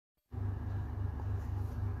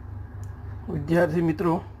विद्यार्थी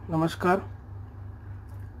मित्रों नमस्कार।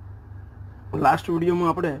 लास्ट विडियो में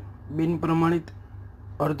આપણે બિન પ્રમાણિત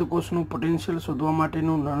અર્ધકોષનું પોટેન્શિયલ શોધવા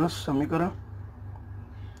માટેનું નનસ સમીકરણ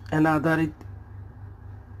એના આધારિત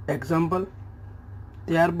એક્ઝામ્પલ,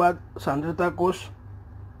 ત્યારબાદ સાંદ્રતા કોષ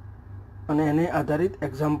અને એને આધારિત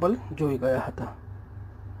એક્ઝામ્પલ જોઈ ગયા હતા।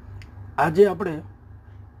 આજે આપણે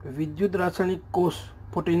વિદ્યુત રાસાયણિક કોષ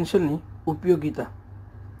પોટેન્શિયલની ઉપયોગિતા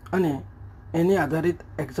અને એની આધારિત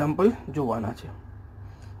એક્ઝામ્પલ જોવાના છે।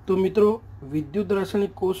 તો મિત્રો, વિદ્યુત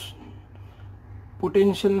રાસાયણિક કોષ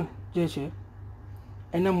પોટેન્શિયલ જે છે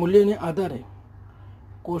એના મૂલ્યને આધારે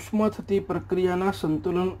કોષમાં થતી પ્રક્રિયાના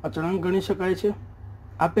સંતુલન અચળાંક ગણી શકાય છે।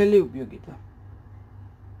 આ પહેલી ઉપયોગિતા।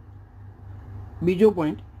 બીજો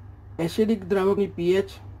પોઈન્ટ, એસિડિક દ્રાવકની પીએચ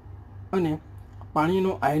અને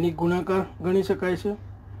પાણીનો આયનિક ગુણાકાર ગણી શકાય છે।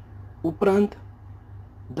 ઉપરાંત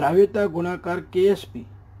દ્રાવ્યતા ગુણાકાર કેએસપી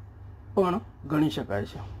પણ ગણી શકાય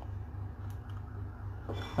છે।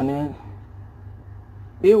 અને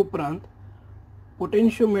એ ઉપરાંત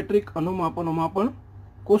પોટેન્શિયોમેટ્રિક અનુમાપનોમાં પણ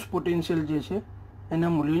કોષ પોટેન્શિયલ જે છે એના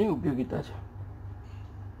મૂલ્યની ઉપયોગિતા છે।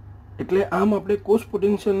 એટલે આમ આપણે કોષ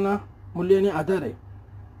પોટેન્શિયલના મૂલ્યને આધારે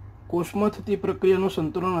કોષમાં થતી પ્રક્રિયાનો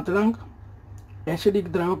સંતુલન અચળાંક,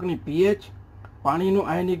 એસિડિક દ્રાવકની પીએચ, પાણીનો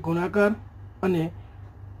આયનિક ગુણાકાર અને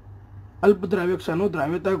અલ્પદ્રાવ્યક્ષાનો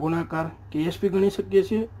દ્રાવ્યતા ગુણાકાર કેએસપી ગણી શકીએ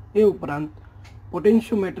છીએ। એ ઉપરાંત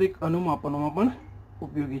પોટેન્શિયોમેટ્રિક અનુમાપનોમાં પણ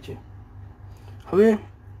ઉપયોગી છે। હવે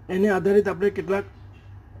એને આધારિત આપણે કેટલાક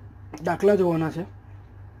દાખલા જોવાના છે।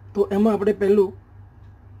 તો એમાં આપણે પહેલું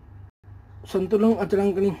સંતુલન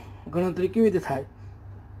અચળાંકની ગણતરી કેવી રીતે થાય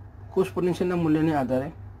કોષ પોટેન્શિયલના મૂલ્યને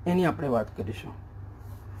આધારે એની આપણે વાત કરીશું।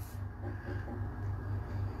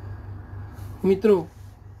 મિત્રો,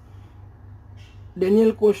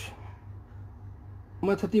 ડેનિયલ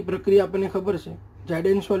કોષમાં થતી પ્રક્રિયા આપણને ખબર છે,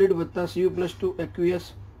 ઝેડએન સોલિડ વત્તા Cu+2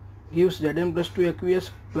 એક્યુએસ gives Zn+2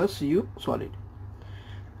 એક્યુએસ plus Cu solid.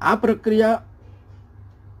 આ પ્રક્રિયા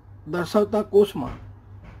દર્શાવતા કોષમાં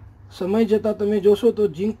સમય જતાં તમે જોશો તો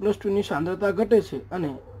Zinc+2ની સાંદ્રતા ઘટે છે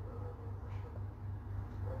અને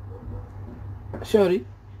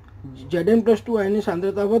Zn+2 આયનની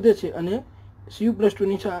સાંદ્રતા વધે છે અને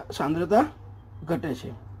Cu+2ની સાંદ્રતા ઘટે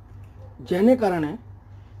છે, જેને કારણે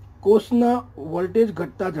કોષના વોલ્ટેજ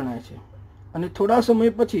ઘટતા જણાય છે। અને થોડા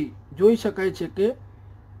સમય પછી જોઈ શકાય છે કે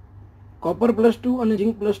Copper+2 અને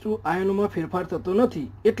Zinc+2 આયનોમાં ફેરફાર થતો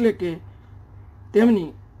નથી, એટલે કે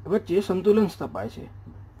તેમની વચ્ચે સંતુલન સ્થપાય છે।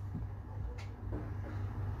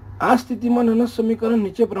 આ સ્થિતિમાં નનસ સમીકરણ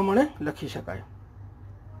નીચે પ્રમાણે લખી શકાય।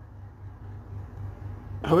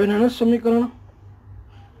 હવે નનસ સમીકરણ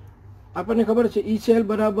આપણને ખબર છે, E સેલ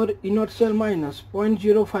બરાબર E0 cell minus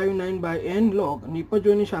 0.059/n log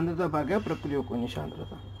નિપજોની સાંદ્રતા ભાગ્યા પ્રક્રિયકોની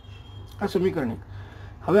સાંદ્રતા। આ સમીકરણ 1।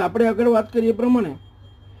 હવે આપણે આગળ વાત કરીએ પ્રમાણે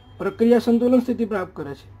પ્રક્રિયા સંતુલન સ્થિતિ પ્રાપ્ત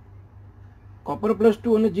કરે છે।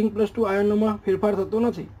 Copper+2 અને Zinc+2 આયનોમાં ફેરફાર થતો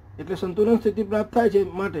નથી, એટલે સંતુલન સ્થિતિ પ્રાપ્ત થાય છે,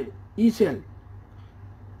 માટે E સેલ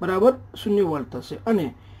બરાબર 0 વોલ્ટ થશે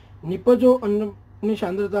અને નિપજોની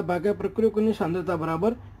સાંદ્રતા ભાગ્યા પ્રક્રિયકોની સાંદ્રતા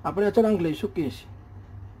બરાબર આપણે અચળાંક લઈશું Kc।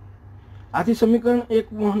 આથી સમીકરણ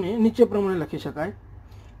 1 ને નીચે પ્રમાણે લખી શકાય।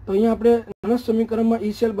 તો અહીંયા આપણે નનસ સમીકરણમાં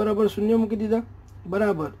E સેલ બરાબર 0 મૂકી દીધા,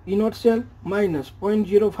 બરાબર E0 સેલ માઇનસ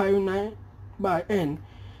 0.059/n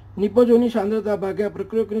નિપજોની સાંદ્રતા ભાગ્યા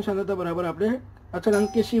પ્રક્રિયકોની સાંદ્રતા બરાબર આપણે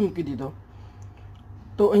અચળાંક Kc મૂકી દીધો।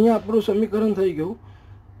 તો અહીંયા આપણું સમીકરણ થઈ ગયું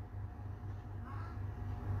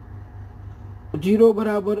 0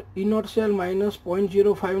 બરાબર E0 cell minus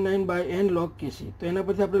 0.059/n log Kc। તો એના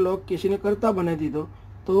પરથી આપણે log Kc ને કરતા બનાવી દીધો,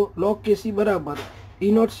 તો log Kc બરાબર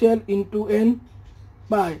E0 cell into n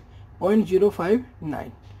by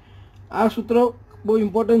 0.059। આ સૂત્ર બહુ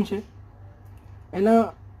ઇમ્પોર્ટન્ટ છે।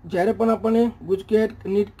 એના જ્યારે પણ આપણને ગુજકેટ,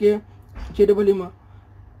 નીટ કે જેડબલઈમાં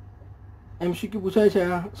MCQ પૂછાય છે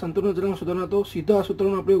આ સંતુલન અચળાંક શોધવાના, તો સીધો આ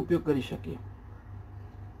સૂત્રનો આપણે ઉપયોગ કરી શકીએ।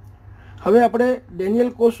 હવે આપણે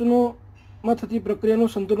ડેનિયલ કોષમાં થતી પ્રક્રિયાનું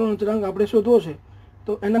સંતુલન અચળાંક આપણે શોધવો છે,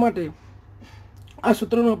 તો એના માટે આ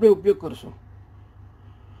સૂત્રનો આપણે ઉપયોગ કરશું।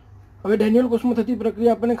 હવે ડેનિયલ કોષમાં થતી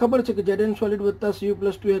પ્રક્રિયા આપણને ખબર છે કે Zn સોલિડ વત્તા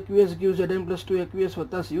Cu+2 એક્યુએસ gives Zn+2 એક્યુએસ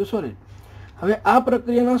વત્તા Cu સોલિડ। હવે આ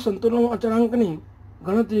પ્રક્રિયાના સંતુલન અચળાંકની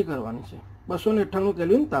ગણતરી કરવાની છે 298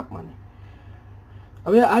 કેલ્વિન તાપમાને।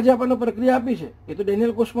 હવે આ જે આપણને પ્રક્રિયા આપી છે એ તો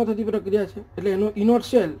ડેનિયલ કોષમાં થતી પ્રક્રિયા છે, એટલે એનો E0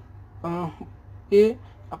 સેલ એ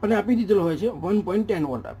આપણને આપી દીધેલો હોય છે 1.10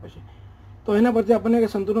 વોલ્ટ આપે છે। તો એના પરથી આપણને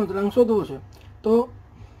સંતુલન અચળાંક શોધવો છે, તો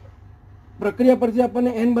પ્રક્રિયા પરથી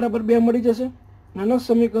આપણને n બરાબર 2 મળી જશે। નનસ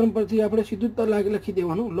સમીકરણ પરથી આપણે સીધું જ લખી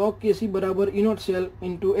દેવાનું log Kc બરાબર E0 cell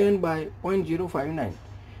into n by 0.059।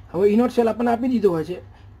 હવે E0 સેલ આપણને આપી દીધો હોય છે,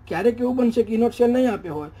 ક્યારેક એવું બનશે કે E0 સેલ નહીં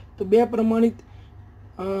આપ્યો હોય તો બે પ્રમાણિત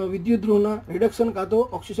વિદ્યુત ધ્રુવના રિડક્શન કાં તો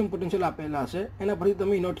ઓક્સિજન પોટેન્શિયલ આપેલા હશે, એના પરથી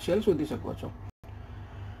તમે ઇનર્ટ શેલ શોધી શકો છો.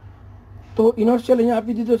 તો ઇનર્ટ શેલ અહીંયા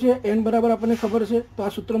આપી દીધો છે, n બરાબર આપણને ખબર છે. તો આ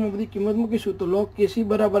સૂત્રમાં બધી કિંમત મૂકીશું તો log kc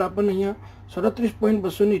બરાબર આપણને અહીંયા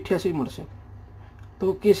 37.288 મળશે.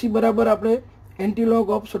 તો kc બરાબર આપણે એન્ટીલોગ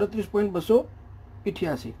ઓફ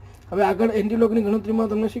 37.288. હવે આગળ એન્ટીલોગની ગણતરીમાં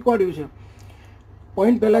તમને શીખવાડ્યું છે,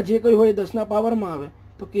 પોઈન્ટ પહેલાં જે કંઈ હોય 10ના પાવરમાં આવે,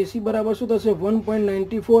 તો kc બરાબર શું થશે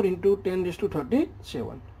 1.94 ×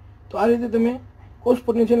 10⁻37. તો આ રીતે તમે કોષ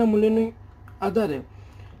પોટેન્શિયલના મૂલ્યની આધારે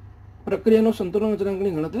પ્રક્રિયાનો સંતુલન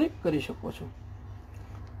અચળાંકની ગણતરી કરી શકો છો.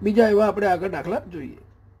 બીજા એવા આપણે આગળ દાખલા જોઈએ.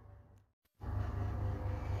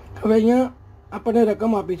 હવે અહીંયા આપણને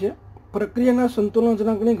રકમ આપી છે, પ્રક્રિયાના સંતુલન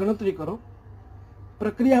અચળાંકની ગણતરી કરો.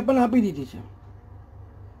 પ્રક્રિયા આપણને આપી દીધી છે,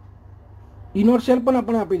 ઇનર્ટ શેલ પણ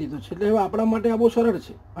આપણે આપી દીધું છે, એટલે હવે આપણા માટે આ બહુ સરળ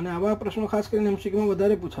છે અને આવા પ્રશ્નો ખાસ કરીને એમસીક્યુમાં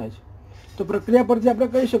વધારે પૂછાય છે. તો પ્રક્રિયા પરથી આપણે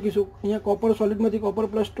કહી શકીશું અહીંયા કોપર સોલિડમાંથી કોપર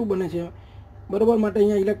 +2 બને છે, બરાબર. માટે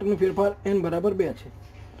અહીંયા ઇલેક્ટ્રોનનો ફેરફાર n બરાબર 2 છે.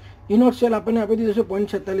 ઇનર્ટ શેલ આપણને આપી દીધો છે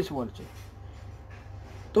 0.46 વોલ્ટ છે.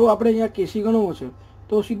 તો આપણે અહીંયા kc ગણવો છે,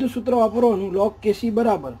 તો સીધું સૂત્ર વાપરવાનું log kc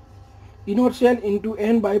બરાબર ઇનર્ટ શેલ ×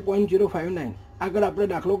 n / 0.059. આગળ આપણે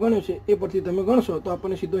દાખલો ગણ્યો છે એ પરથી તમે ગણશો તો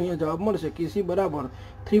આપણને સીધો અહીંયા જવાબ મળશે kc બરાબર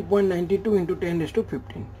 3.92 ×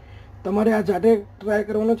 10⁻15. તમારે આ જાતે ટ્રાય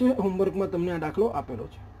કરવાનો છે, હોમવર્કમાં તમને આ દાખલો આપેલો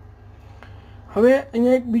છે. હવે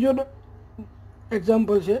અહીંયા એક બીજો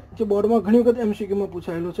એક્ઝામ્પલ છે જે બોર્ડમાં ઘણી વખત એમસીક્યુમાં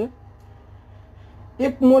પૂછાયેલો છે.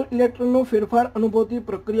 1 મોલ ઇલેક્ટ્રોનનો ફેરફાર અનુભવતી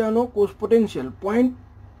પ્રક્રિયાનો કોષ પોટેન્શિયલ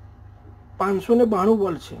 592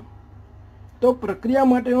 વોલ્ટ છે. તો પ્રક્રિયા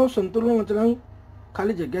માટેનો સંતુલન અચળાંક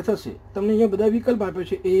ખાલી જગ્યા થશે. તમને અહીંયા બધા વિકલ્પ આપ્યો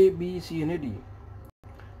છે A, B, C અને D.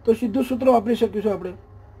 તો સીધું સૂત્ર વાપરી શકીશું આપણે.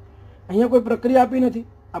 અહીંયા કોઈ પ્રક્રિયા આપી નથી,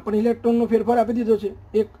 આપણે ઇલેક્ટ્રોનનો ફેરફાર આપી દીધો છે,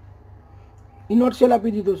 એક ઇનર્ટ શેલ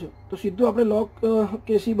આપી દીધો છે. તો સીધું આપણે log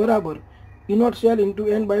kc બરાબર ઇનર્ટ શેલ × n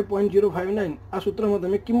 / 0.059 આ સૂત્રમાં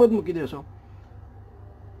તમે કિંમત મૂકી દેશો.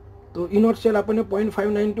 તો ઇનર્ટ શેલ આપણને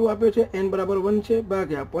 0.592 આપ્યો છે, n બરાબર 1 છે,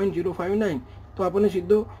 ભાગ્યા 0.059, તો આપણને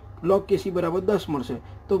સીધો log kc બરાબર 10 મળશે.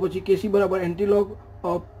 તો પછી kc બરાબર એન્ટીલોગ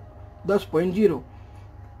ઓફ 10.0,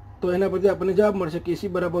 તો એના પરથી આપણને જવાબ મળશે kc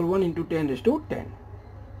બરાબર 1 × 10⁻10.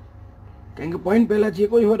 કારણ કે પોઈન્ટ પહેલાં જે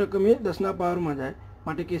કોઈ હોય રકમ એ 10ના પાવરમાં જાય,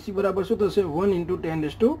 માટે kc બરાબર શું થશે 1 ×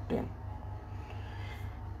 10⁻10.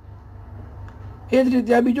 એ જ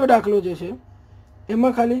રીતે આ બીજો દાખલો જે છે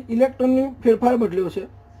એમાં ખાલી ઇલેક્ટ્રોનની ફેરફાર બદલ્યો છે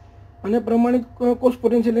અને પ્રમાણિત કોષ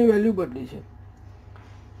પોટેન્શિયલની વેલ્યુ બદલી છે.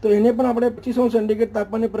 તો એને પણ આપણે 25° સેન્ટીગ્રેડ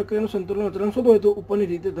તાપમાને પ્રક્રિયાનું સંતુલન અચળાંક શોધવું હોય તો ઉપરની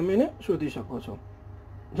રીતે તમે એને શોધી શકો છો.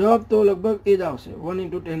 જવાબ તો લગભગ એ જ આવશે 1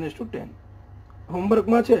 × 10⁻10.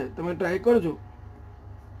 હોમવર્કમાં છે, તમે ટ્રાય કરજો.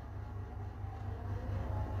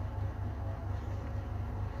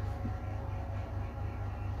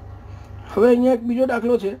 હવે અહીંયા એક બીજો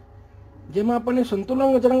દાખલો છે જેમાં આપણને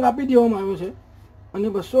સંતુલન અચળાંક આપી દેવામાં આવ્યો છે અને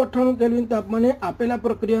 298 કેલ્વિન તાપમાને આપેલા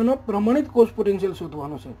પ્રક્રિયાનો પ્રમાણિત કોષ પોટેન્શિયલ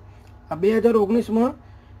શોધવાનો છે. આ 2019માં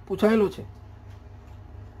પૂછાયેલો છે.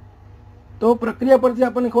 તો પ્રક્રિયા પરથી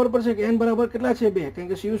આપણને ખબર પડશે કે n બરાબર કેટલા છે 2, કારણ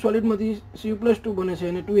કે Cu સોલિડમાંથી Cu+2 બને છે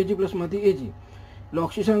અને 2Ag+ માંથી Ag. એટલે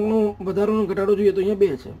ઓક્સિજનનો વધારોનો ઘટાડો જોઈએ તો અહીંયા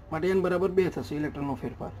 2 છે, માટે n બરાબર 2 થશે ઇલેક્ટ્રોનનો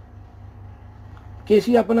ફેરફાર.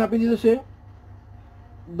 kc આપણને આપી દીધો છે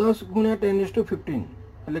 10 × 10⁻15,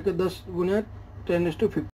 એટલે કે 10 ×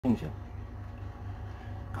 10⁻15 છે.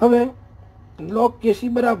 હવે log kc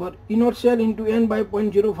બરાબર ઇનર્ટ શેલ × n /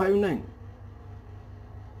 0.059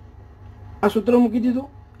 આ સૂત્ર મૂકી દીધું.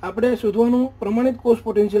 આપણે શોધવાનું પ્રમાણિત કોષ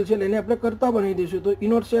પોટેન્શિયલ છે, એને આપણે કરતા બનાવી દઈશું. તો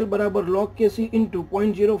ઇનર્ટ શેલ બરાબર log kc ×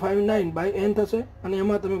 0.059/n થશે અને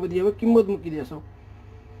એમાં તમે બધી હવે કિંમત મૂકી દેશો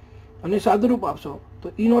અને સાદુરૂપ આપશો.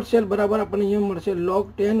 તો ઇનર્ટ શેલ બરાબર આપણને અહીંયા મળશે log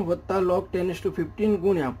 10 + log 10⁻15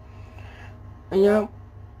 ગુણ્યા અહીંયા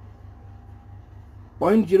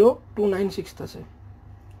 0.0296 થશે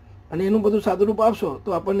અને એનું બધું સાદુરૂપ આપશો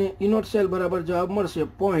તો આપણને ઇનર્ટ શેલ બરાબર જવાબ મળશે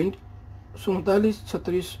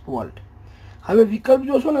 0.4736 વોલ્ટ. હવે વિકલ્પ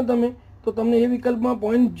જોશો ને તમે તો તમને એ વિકલ્પમાં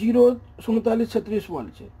 0.04736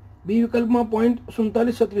 વોલ્ટ છે, બી વિકલ્પમાં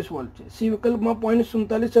 0.4736 વોલ્ટ છે, સી વિકલ્પમાં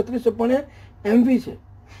 0.4736 છે, પણ એ MV છે,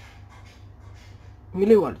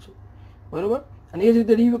 મિલીવોલ્ટ છે, બરાબર. અને એ જ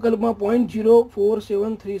રીતે ડી વિકલ્પમાં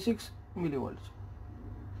 0.04736 મિલીવોલ્ટ છે.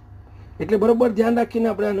 એટલે બરાબર ધ્યાન રાખીને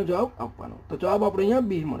આપણે આનો જવાબ આપવાનો. તો જવાબ આપણે અહીંયા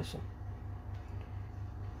બી મળશે.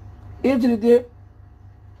 એ જ રીતે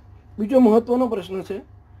બીજો મહત્વનો પ્રશ્ન છે,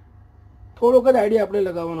 થોડોક જ આઈડિયા આપણે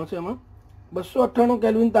લગાવવાનો છે. એમાં 298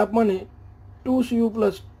 કેલ્વિન તાપમાને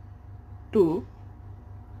 2Cu+2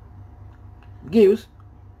 gives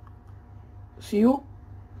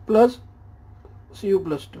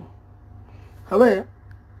Cu+2. હવે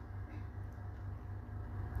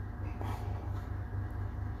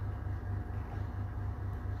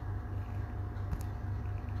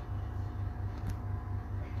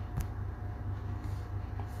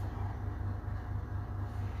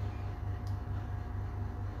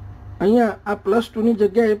અહીંયા આ +2 ની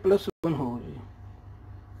જગ્યાએ +1 હોવું જોઈએ.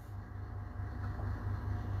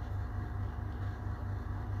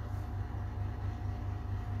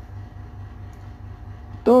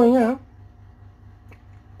 તો અહીંયા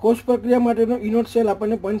કોષ પ્રક્રિયા માટેનો ઇનોટ સેલ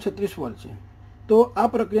આપણને 0.36 વોલ્ટ છે. તો આ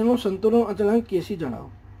પ્રક્રિયાનો સંતુલન અચળાંક કેસી જણાવો.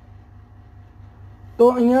 તો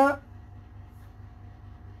અહીંયા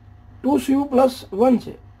 2cu+1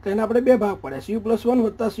 છે, તો એને આપણે બે ભાગ પડ્યા, cu+1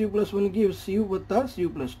 વત્તા cu+1 ગીવ્સ cu વત્તા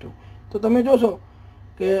cu+2. તો તમે જોશો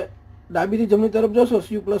કે ડાબીથી જમણી તરફ જોશો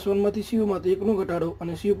cu+1 માંથી cu માં તો 1 નો ઘટાડો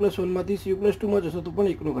અને cu+1 માંથી cu+2 માં જશો તો પણ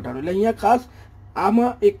 1 નો ઘટાડો. એટલે અહીંયા ખાસ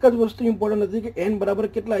આમાં એક જ વસ્તુ ઇમ્પોર્ટન્ટ હતી કે n બરાબર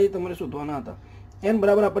કેટલા એ તમારે શોધવાના હતા. n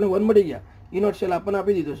બરાબર આપણને 1 મળી ગયા, ઇનોટ સેલ આપણને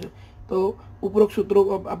આપી દીધો છે. તો ઉપરોક્ત સૂત્રો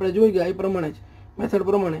આપણે જોઈ ગયા એ પ્રમાણે જ મેથડ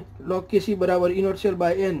પ્રમાણે log kc બરાબર ઇનોટ સેલ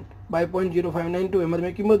બાય n બાય 0.0592 એમાં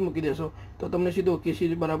તમે કિંમત મૂકી દેશો તો તમને સીધો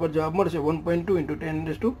kc બરાબર જવાબ મળશે 1.2 ×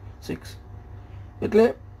 10⁶. એટલે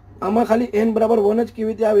આમાં ખાલી n બરાબર 1 જ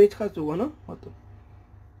કેવી રીતે આવે એ જ ખાસ જોવાનો હતો.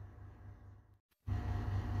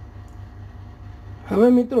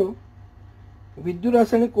 હવે મિત્રો વિદ્યુત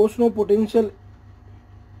રાસાયણિક કોષનો પોટેન્શિયલ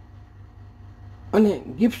અને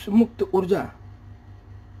ગિબ્સ મુક્ત ઉર્જા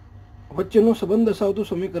વચ્ચેનો સંબંધ દર્શાવતું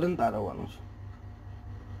સમીકરણ તારવવાનું છે.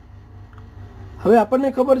 હવે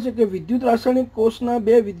આપણને ખબર છે કે વિદ્યુત રાસાયણિક કોષના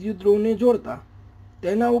બે વિદ્યુત ધ્રુવોને જોડતા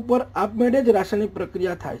તેના ઉપર આપમેળે જ રાસાયણિક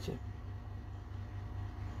પ્રક્રિયા થાય છે.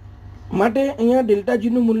 માટે અહીંયા ΔG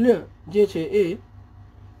નું મૂલ્ય જે છે એ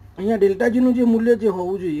અહીંયા ΔG નું જે મૂલ્ય જે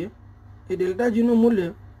હોવું જોઈએ એ ΔG નું મૂલ્ય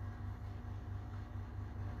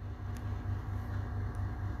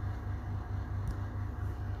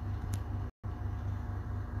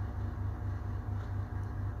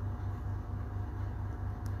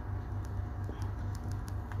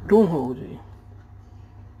હોવું જોઈએ.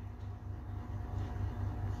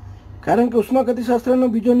 કારણ કે ઉષ્માગતિશાસ્ત્રનો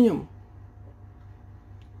બીજો નિયમ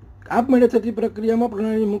આપમેળે થતી પ્રક્રિયામાં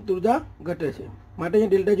પ્રણાલી મુક્ત ઉર્જા ઘટે છે. માટે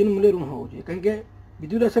અહીંયા ΔG નું મૂલ્ય ઋણ હોવું જોઈએ. કારણ કે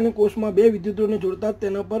વિદ્યુત રાસાયણિક કોષમાં બે વિદ્યુત ધ્રુવોને જોડતા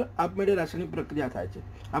તેના પર આપમેળે રાસાયણિક પ્રક્રિયા થાય છે.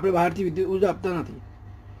 આપણે બહારથી વિદ્યુત ઉર્જા આપતા નથી.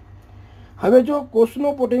 હવે જો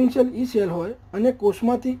કોષનો પોટેન્શિયલ ઈ સેલ હોય અને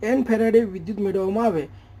કોષમાંથી n ફેરાડે વિદ્યુત મેળવવામાં આવે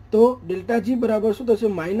તો ΔG બરાબર શું થશે?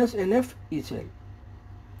 -nf ઈ સેલ.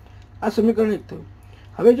 આ સમીકરણ 1 થયું.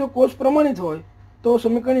 હવે જો કોષ પ્રમાણિત હોય તો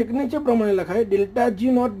સમીકરણ 1 નીચે પ્રમાણે લખાય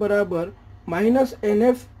ΔG0 બરાબર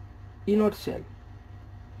 -nf ઇનોટ સેલ.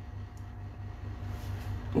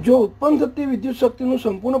 જો ઉત્પન્ન થતી વિદ્યુત શક્તિનું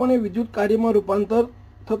સંપૂર્ણપણે વિદ્યુત કાર્યમાં રૂપાંતર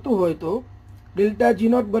થતું હોય તો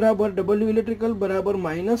ΔG0 બરાબર W ઇલેક્ટ્રિકલ બરાબર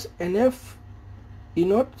 -nf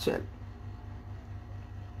ઇનોટ સેલ.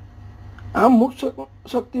 આમ મુક્ત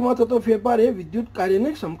શક્તિમાં થતો ફેરફાર એ વિદ્યુત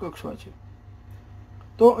કાર્યને સમકક્ષ હોય છે.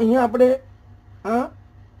 તો અહીંયા આપણે આ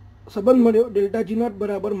સંબંધ મળ્યો ΔG0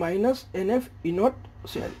 બરાબર -nf ઇનોટ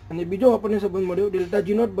સેલ અને બીજો આપણને સંબંધ મળ્યો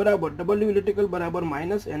ΔG0 બરાબર W ઇલેક્ટ્રિકલ બરાબર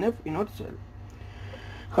 -nf ઇનોટ સેલ.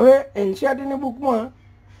 હવે એનસીઈઆરટીની બુકમાં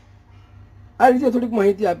આ રીતે થોડીક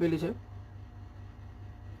માહિતી આપેલી છે.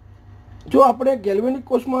 જો આપણે ગેલ્વેનિક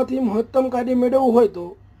કોષમાંથી મહત્તમ કાર્ય મેળવવું હોય તો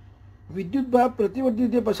વિદ્યુત ભાર પ્રતિવર્તી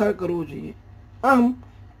રીતે પસાર કરવો જોઈએ. આમ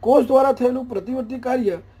કોષ દ્વારા થયેલું પ્રતિવર્તી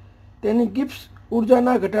કાર્ય તેની ગિબ્સ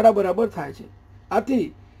ઉર્જાના ઘટાડા બરાબર થાય છે. આથી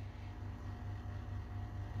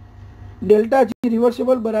ΔG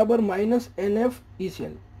રિવર્સિબલ બરાબર -nf ઈ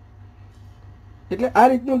સેલ. એટલે આ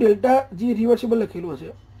રીતનું ΔG રિવર્સિબલ લખેલું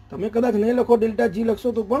હશે. તમે કદાચ નહીં લખો ΔG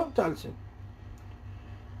લખશો તો પણ ચાલશે.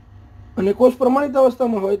 અને કોષ પ્રમાણિત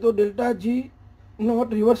અવસ્થામાં હોય તો ΔG નોટ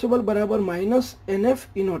રિવર્સિબલ બરાબર -nf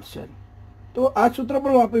ઇનોટ સેલ. તો આ સૂત્ર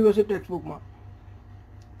પણ વાપર્યું હશે ટેક્સ્ટ બુકમાં.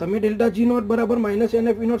 તમે ΔG0 બરાબર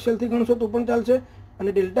 -nf ઇનોટ સેલથી ગણશો તો પણ ચાલશે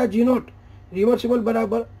અને ΔG0 રિવર્સિબલ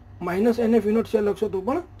બરાબર -nf ઇનોટ સેલ લખશો તો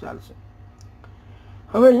પણ ચાલશે.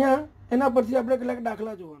 હવે અહીંયા એના પરથી આપણે કેટલાક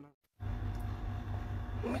દાખલા જોવાના.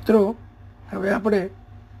 મિત્રો હવે આપણે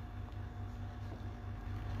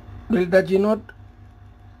ΔG0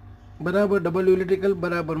 બરાબર W ઇલેક્ટ્રિકલ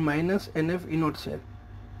બરાબર -nf ઇનોટ સેલ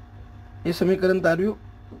એ સમીકરણ તાર્યું.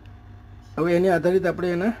 હવે એની આધારિત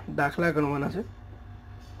આપણે એના દાખલા ગણવાના છે.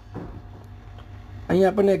 અહીં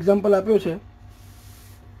આપણને એક્ઝામ્પલ આપ્યો છે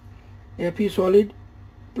Fe solid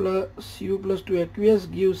plus Cu+2 aqueous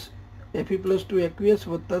gives Fe+2 aqueous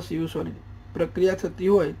વત્તા Cu solid. પ્રક્રિયા થતી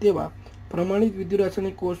હોય તેવા પ્રમાણિત વિદ્યુત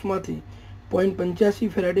રાસાયણિક કોષમાંથી 0.85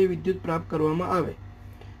 ફેરાડે વિદ્યુત પ્રાપ્ત કરવામાં આવે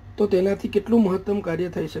તો તેનાથી કેટલું મહત્તમ કાર્ય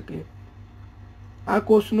થઈ શકે. આ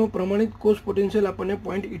કોષનો પ્રમાણિત કોષ પોટેન્શિયલ આપણને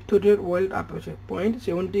 0.78 વોલ્ટ આપ્યો છે,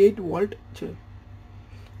 0.78 વોલ્ટ છે.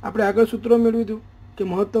 આપણે આગળ સૂત્ર મેળવ્યું હતું કે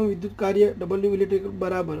મહત્તમ વિદ્યુત કાર્ય W ઇલેક્ટ્રિકલ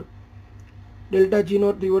બરાબર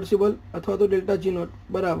ΔG0 રિવર્સિબલ અથવા તો ΔG0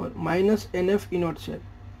 બરાબર -nf ઇનોટ સેલ.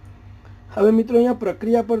 હવે મિત્રો અહીંયા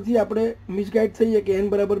પ્રક્રિયા પરથી આપણે મિસગાઈડ થઈએ કે n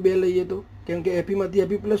બરાબર 2 લઈએ તો, કેમ કે Fe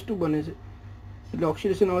Fe+2 બને છે, એટલે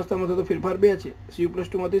ઓક્સિડેશન અવસ્થામાં થતો ફેરફાર 2 છે,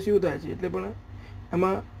 Cu+2 માંથી Cu થાય છે, એટલે પણ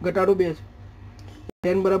એમાં ઘટાડો 2 છે.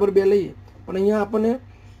 n બરાબર 2 લઈએ, પણ અહીંયા આપણને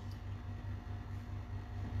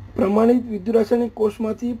પ્રમાણિત વિદ્યુત રાસાયણિક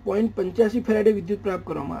કોષમાંથી 0.85 ફેરાડે વિદ્યુત પ્રાપ્ત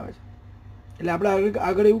કરવામાં આવે છે. એટલે આપણે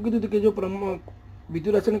આગળ એવું કીધું હતું કે જો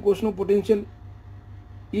વિદ્યુત રાસાયણિક કોષનું પોટેન્શિયલ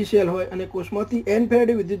E સેલ હોય અને કોષમાંથી n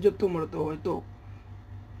ફેરાડે વિદ્યુત જથ્થો મળતો હોય તો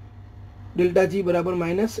ડેલ્ટા G બરાબર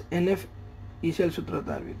 -NF E સેલ સૂત્ર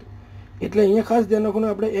તારવ્યું હતું. એટલે અહીંયા ખાસ ધ્યાન રાખવાનું,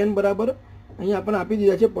 આપણે n બરાબર અહીંયા આપણને આપી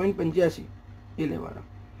દીધા છે 0.85 એ લેવાના.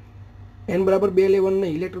 n બરાબર 2 લેવાનું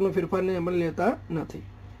નહીં, ઇલેક્ટ્રોનનો ફેરફારને આપણે લેતા નથી.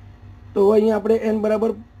 તો અહીંયા આપણે n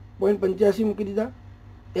બરાબર 0.85 મૂકી દીધા,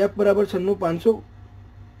 f બરાબર 96,500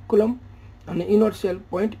 કુલમ અને E0 સેલ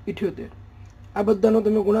 0.78. આ બધાનો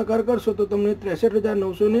તમે ગુણાકાર કરશો તો તમને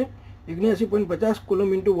 63,979.50 કુલમ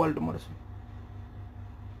ઇન્ટુ વોલ્ટ મળશે.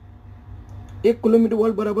 1 કુલમ ઇન્ટુ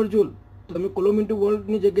વોલ્ટ બરાબર જૂલ, તો તમે કુલમ ઇન્ટુ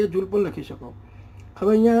વોલ્ટની જગ્યાએ જૂલ પણ લખી શકો.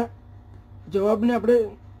 હવે અહીંયા જવાબને આપણે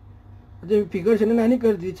જે ફિગર છે એને નાની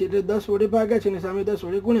કરી દીધી છે, એટલે 10 વડે ભાગ્યા છે અને સામે 10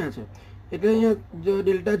 વડે ગુણ્યા છે. એટલે અહીંયા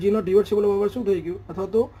ડેલ્ટા G નો રિવર્સિબલ પાવર શું થઈ ગયું, અથવા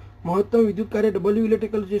તો મહત્તમ વિદ્યુત કાર્ય W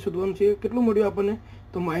ઇલેક્ટ્રિકલ જે શોધવાનું છે કેટલું મળ્યું આપણને,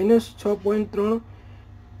 તો -6.3979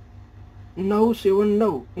 ×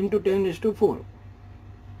 10⁴.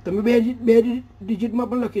 તમે બે ડિજિટમાં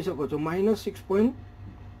પણ લખી શકો છો,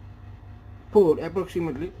 -6.4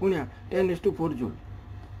 એપ્રોક્સિમેટલી ગુણ્યા 10⁴ જૂલ.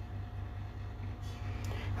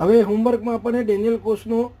 હવે હોમવર્કમાં આપણને ડેનિયલ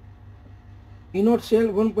કોષનો E0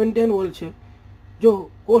 સેલ 1.10 વોલ્ટ છે. જો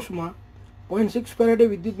કોષમાં 0.6 ફેરાડે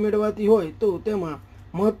વિદ્યુત મેળવાતી હોય તો તેમાં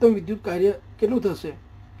મહત્તમ વિદ્યુત કાર્ય કેટલું થશે,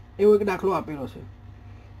 એવો એક દાખલો આપેલો છે.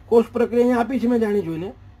 કોષ પ્રક્રિયા અહીંયા આપી છે મેં જાણી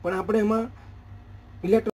જોઈને, પણ આપણે એમાં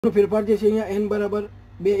ઇલેક્ટ્રોનનો ફેરફાર જે છે અહીંયા n બરાબર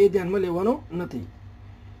 2 એ ધ્યાનમાં લેવાનો નથી.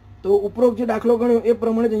 તો ઉપરોક્ત જે દાખલો ગણ્યો એ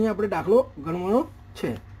પ્રમાણે જ અહીંયા આપણે દાખલો ગણવાનો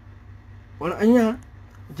છે. પણ અહીંયા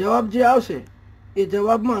જવાબ જે આવશે એ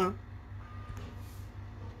જવાબમાં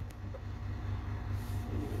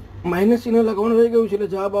માઇનસ ચિહ્ન લખવાનું રહી ગયું છે, એટલે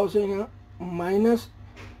જવાબ આવશે અહીંયા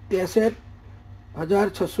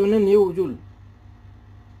 -63,690 જૂલ.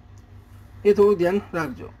 એ થોડું ધ્યાન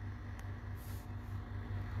રાખજો.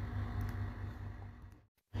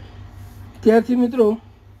 ત્યારથી મિત્રો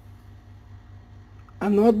આ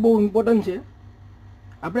નોંધ બહુ ઇમ્પોર્ટન્ટ છે.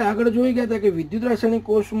 આપણે આગળ જોઈ ગયા હતા કે વિદ્યુત રાસાયણિક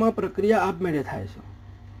કોષમાં પ્રક્રિયા આપમેળે થાય છે.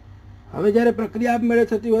 હવે જ્યારે પ્રક્રિયા આપમેળે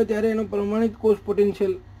થતી હોય ત્યારે એનો પ્રમાણિત કોષ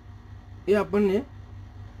પોટેન્શિયલ એ આપણને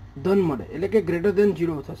ધન મળે, એટલે કે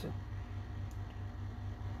 >0 થશે.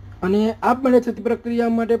 અને આપમેળે થતી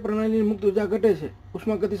પ્રક્રિયા માટે પ્રણાલીની મુક્ત ઉર્જા ઘટે છે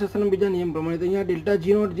ઉષ્માગતિશાસ્ત્રના બીજા નિયમ પ્રમાણે. તો અહીંયા ડેલ્ટા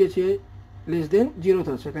G0 જે છે <0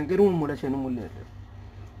 થશે, કારણ કે ઋણ મળે છે એનું મૂલ્ય. એટલે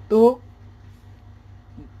તો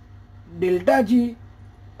ડેલ્ટા G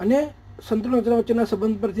અને સંતુલન વચ્ચેના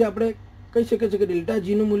સંબંધ પરથી આપણે કહી શકીએ છીએ કે ડેલ્ટા G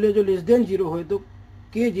નું મૂલ્ય જો <0 હોય તો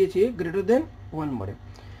K જે છે >1 મળે.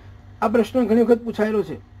 આ પ્રશ્ન ઘણી વખત પૂછાયેલો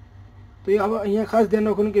છે. તો એ અહીંયા ખાસ ધ્યાન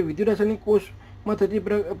રાખવાનું કે વિદ્યુત રાસાયણિક કોષમાં થતી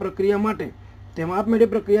પ્રક્રિયા માટે તેમાં આપમેળે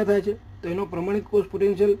પ્રક્રિયા થાય છે, તો એનો પ્રમાણિત કોષ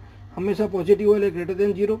પોટેન્શિયલ હંમેશા પોઝિટિવ હોય,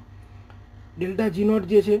 એટલે >0. ડેલ્ટા G0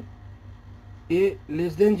 જે છે એ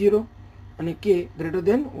 <0 અને K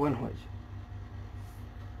 >1 હોય છે.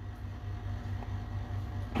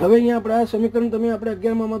 હવે અહીંયા આપણે આ સમીકરણ તમે આપણે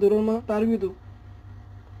 11મા ધોરણમાં તારવ્યું હતું,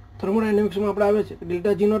 થર્મોડાયનેમિક્સમાં આપણે આવે છે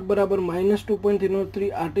ડેલ્ટા G0 બરાબર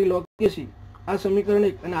 -2.303 RT log Kc. આ સમીકરણ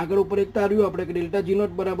 1 અને આગળ ઉપર એક તારવ્યું આપણે કે ડેલ્ટા G0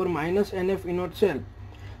 બરાબર -NF E0 સેલ.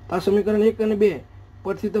 આ સમીકરણ 1 અને 2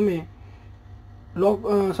 પરથી તમે લોગ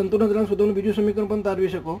સંતુલન ચલણ શોધવાનું બીજું સમીકરણ પણ તારવી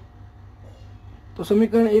શકો. તો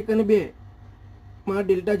સમીકરણ 1 અને 2 માં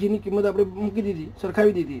ડેલ્ટા G ની કિંમત આપણે મૂકી દીધી,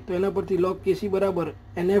 સરખાવી દીધી, તો એના પરથી log Kc બરાબર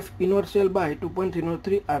NF E0 cell by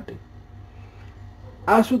 2.303 RT.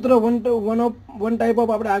 આ સૂત્ર વન ટાઈપ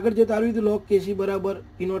ઓફ આપણે આગળ જે તારવ્યું હતું log Kc બરાબર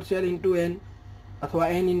E0 સેલ ઇન્ટુ n અથવા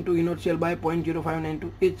n into E0 cell by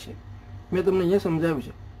 0.0592 એ જ છે. મેં તમને અહીંયા સમજાવ્યું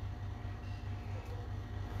છે.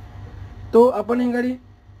 તો આપણને અહીં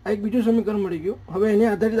આ એક બીજું સમીકરણ મળી ગયું. હવે એને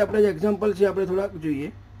આધારિત આપણે જે એક્ઝામ્પલ છે આપણે થોડાક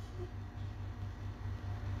જોઈએ.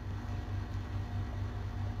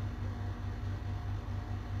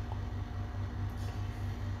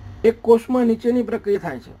 એક કોષમાં નીચેની પ્રક્રિયા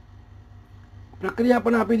થાય છે. પ્રક્રિયા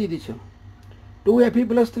આપણને આપી દીધી છે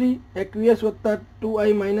 2Fe+3 aqueous વત્તા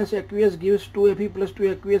 2I - aqueous gives 2Fe+2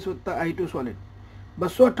 aqueous વત્તા I2 solid.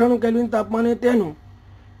 298 કેલ્વિન તાપમાને તેનું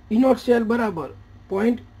E0 સેલ બરાબર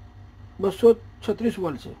 0.236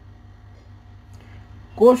 વોલ્ટ છે.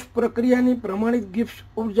 કોષ પ્રક્રિયાની પ્રમાણિત ગિબ્સ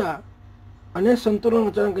ઉર્જા અને સંતુલન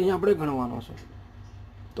અચળાંક અહીંયા આપણે ગણવાનો છે.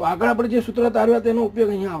 તો આગળ આપણે જે સૂત્ર તારવ્યા તેનો ઉપયોગ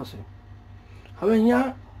અહીંયા આવશે. હવે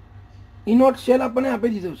અહીંયા E0 સેલ આપણને આપી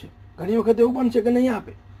દીધો છે, ઘણી વખત એવું બનશે કે નહીં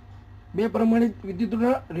આપે, બે પ્રમાણિત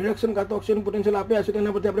વિદ્યુતના રિડક્શન કાં તો ઓક્સિજન પોટેન્શિયલ આપ્યા હશે,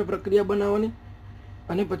 તેના પરથી આપણે પ્રક્રિયા બનાવવાની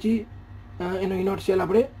અને પછી એનો ઇનર્શિયલ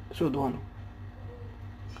આપણે શોધવાનો.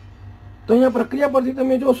 તો અહીંયા પ્રક્રિયા પરથી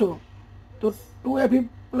તમે જોશો તો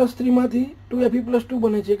 2Fe+3 માંથી 2Fe+2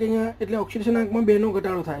 બને છે કે અહીંયા, એટલે ઓક્સિડેશન આંકમાં 2નો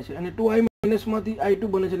ઘટાડો થાય છે, અને 2I- માંથી I2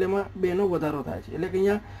 બને છે, એટલે એમાં 2નો વધારો થાય છે. એટલે કે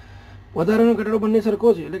અહીંયા વધારાનો ઘટાડો બંને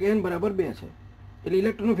સરખો છે, એટલે કે n બરાબર 2 છે. એટલે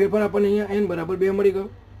ઇલેક્ટ્રોનનો ફેરફાર આપણને અહીંયા n બરાબર 2 મળી ગયો.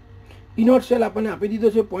 ઇનર્શિયલ આપણને આપી દીધો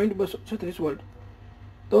છે 0.236 વોલ્ટ.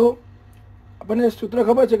 તો આપણને સૂત્ર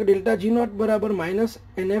ખબર છે કે ડેલ્ટા G0 બરાબર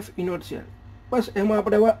 -NF ઇનર્શિયલ. બસ એમાં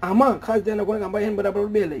આપણે હવે આમાં ખાસ ધ્યાન રાખવાનું કે આમાં n બરાબર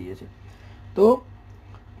 2 લઈએ છીએ. તો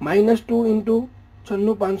 -2 ×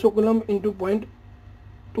 96,500 કુલમ ×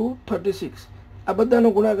 0.236 આ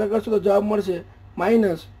બધાનો ગુણાકાર કરશો તો જવાબ મળશે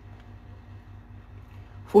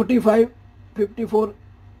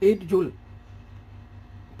 -45,54,8 જૂલ.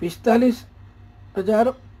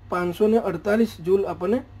 45,548 જૂલ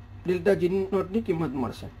આપણને ડેલ્ટા G0ની કિંમત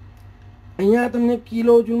મળશે. અહીંયા તમને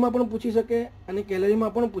કિલો જૂલમાં પણ પૂછી શકે અને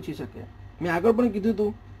કેલરીમાં પણ પૂછી શકે. મેં આગળ પણ કીધું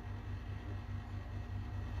હતું,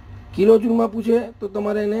 કિલો જૂલમાં પૂછે તો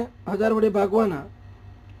તમારે એને 1000 વડે ભાગવાના,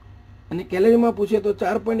 અને કેલરીમાં પૂછે તો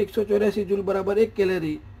 4.184 જૂલ બરાબર 1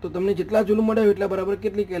 કેલરી. તો તમને જેટલા જૂલ મળે એટલા બરાબર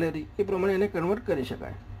કેટલી કેલરી, એ પ્રમાણે એને કન્વર્ટ કરી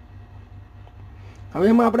શકાય. હવે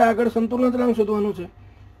એમાં આપણે આગળ સંતુલન અચળાંક શોધવાનું છે.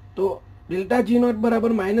 તો ડેલ્ટા G0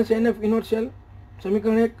 બરાબર -NF ઇનર્શિયલ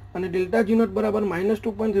સમીકરણ 1 અને ડેલ્ટા G0 બરાબર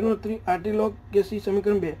 -2.03 RT log Kc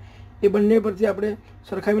સમીકરણ 2, એ બંને પરથી આપણે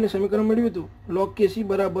સરખાવીને સમીકરણ મેળવ્યું હતું. log Kc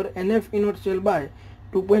બરાબર NF ઇનર્શિયલ બાય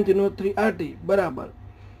 2.03 RT બરાબર,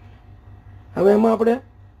 હવે એમાં આપણે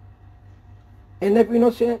NF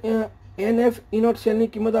ઇનર્શિયલની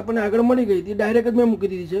કિંમત આપણને આગળ મળી ગઈ હતી, ડાયરેક્ટ જ મેં મૂકી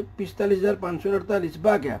દીધી છે. 45,548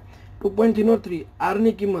 ભાગ્યા 2.03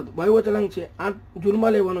 આરની કિંમત વાયુ અચળાંક છે 8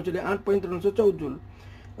 જૂલમાં લેવાનો છે, એટલે 8.314 જૂલ,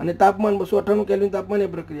 અને તાપમાન 298 કેલ્વિન તાપમાન એ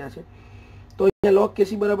પ્રક્રિયા છે. તો અહીંયા log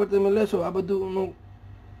Kc બરાબર તમે લેશો આ બધુંનું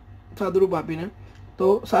સાદુરૂપ આપીને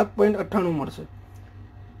તો 7.98 મળશે.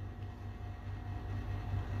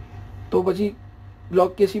 તો પછી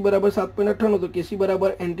log Kc બરાબર 7.98, તો Kc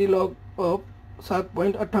બરાબર એન્ટી log ઓફ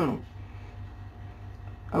 7.98.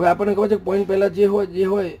 હવે આપણને ખબર છે કે પોઈન્ટ પહેલાં જે હોય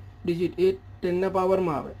ડિજિટ એ 10 ના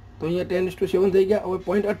પાવરમાં આવે, તો અહીંયા 10:7 થઈ ગયા. હવે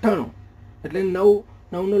 0.98 એટલે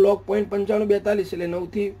 9નો log 0.9542, એટલે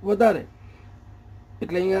 9થી વધારે,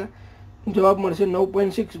 એટલે અહીંયા જવાબ મળશે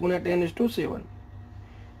 9.6 × 10⁻7.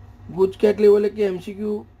 ગુજકેટ લેવલે કે MCQ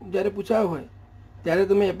જ્યારે પૂછાયો હોય ત્યારે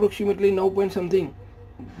તમે એપ્રોક્સિમેટલી 9.something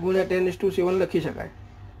 × 10⁻7 લખી શકાય.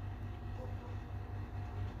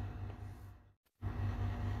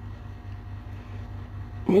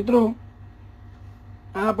 મિત્રો,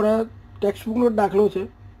 આ આપણા ટેક્સ્ટબુકનો દાખલો છે.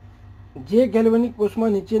 જે ગેલ્વેનિક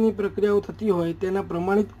કોષમાં નીચેની પ્રક્રિયાઓ થતી હોય તેના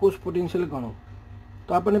પ્રમાણિત કોષ પોટેન્શિયલ ગણો.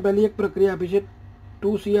 તો આપણને પહેલી એક પ્રક્રિયા આપી છે,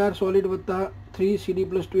 2Cr સોલિડ વત્તા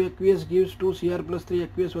 3Cd+2 aqueous gives 2Cr + 3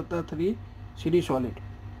 aqueous વત્તા 3Cd સોલિડ.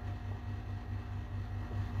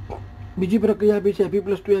 બીજી પ્રક્રિયા આપી છે,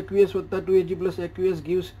 Fe+2 aqueous વત્તા 2Ag + aqueous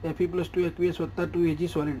gives Fe+2 aqueous વત્તા 2Ag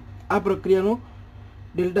સોલિડ. આ પ્રક્રિયાનો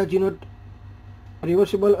ડેલ્ટા G0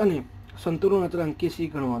 રિવર્સિબલ અને સંતુલન અચળાંક Kc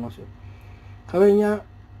ગણવાનો છે. હવે અહીંયા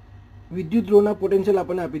વિદ્યુત ધ્રુવના પોટેન્શિયલ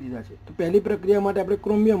આપણને આપી દીધા છે. તો પહેલી પ્રક્રિયા માટે આપણે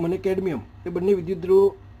ક્રોમિયમ અને કેડમિયમ એ બંને વિદ્યુત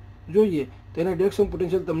ધ્રુવો જોઈએ, તો એના રિડક્શન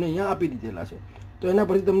પોટેન્શિયલ તમને અહીંયા આપી દીધેલા છે. તો એના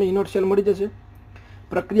પરથી તમને ઇનર્શિયલ મળી જશે.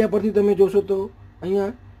 પ્રક્રિયા પરથી તમે જોશો તો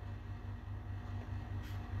અહીંયા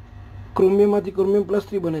ક્રોમિયમમાંથી ક્રોમિયમ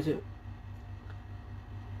 +3 બને છે,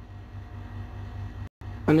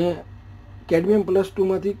 અને કેડમિયમ +2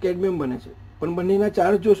 માંથી કેડમિયમ બને છે. પણ બંનેના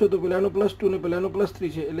ચાર્જ જોશો તો પેલાનો +2 ને પેલાનો +3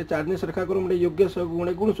 છે, એટલે ચાર્જને સરખા કરવા માટે યોગ્ય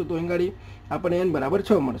સહગુણક ગુણશો તો અંગાડી આપણને n બરાબર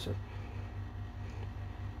 6 મળશે.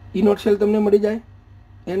 ઇનર્શિયલ તમને મળી જાય,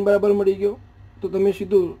 n બરાબર મળી ગયો, તો તમે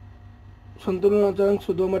સીધું સંતુલન અચળાંક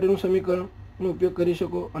શોધવા માટેનું સમીકરણનો ઉપયોગ કરી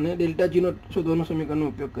શકો અને ડેલ્ટા G0 શોધવાનું સમીકરણનો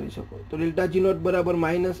ઉપયોગ કરી શકો. તો ડેલ્ટા G0 બરાબર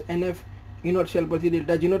 -NF ઇનર્શિયલ પરથી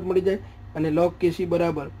ડેલ્ટા G0 મળી જાય, અને log Kc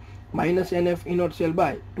બરાબર -NF ઇનર્શિયલ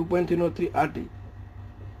બાય 2.03 RT,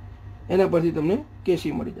 એના પરથી તમને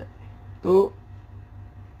Kc મળી જાય. તો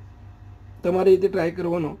તમારી રીતે ટ્રાય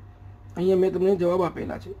કરવાનો. અહીંયા મેં તમને જવાબ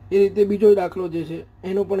આપેલા છે એ રીતે બીજો દાખલો જે છે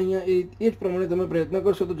એનો પણ અહીંયા એ જ પ્રમાણે તમે પ્રયત્ન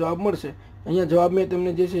કરશો તો જવાબ મળશે. અહીંયા જવાબ મેં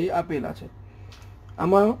તમને જે છે એ આપેલા છે.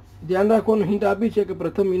 આમાં ધ્યાન રાખવાનું હિન્ટ આપી છે કે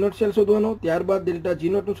પ્રથમ ઇનર્શિયલ શોધવાનો, ત્યારબાદ ડેલ્ટા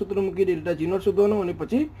G0નું સૂત્ર મૂકી ડેલ્ટા G0 શોધવાનો, અને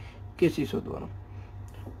પછી Kc શોધવાનો.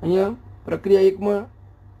 અહીંયા પ્રક્રિયા 1માં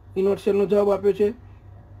ઇનર્શિયલનો જવાબ આપ્યો છે,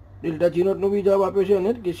 ડેલ્ટા G0નો બી જવાબ આપ્યો છે,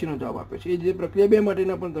 અને Kcનો જવાબ આપ્યો છે. એ જે પ્રક્રિયા 2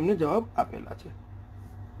 માટેના પણ તમને જવાબ આપેલા છે.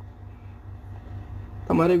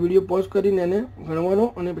 તમારે વિડીયો પોઝ કરીને એને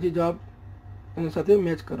ગણવાનો અને પછી જવાબ એની સાથે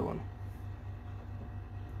મેચ કરવાનો.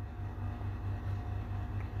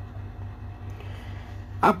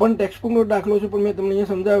 આ પણ ટેક્સ્ટબુકનો દાખલો છે, પણ મેં તમને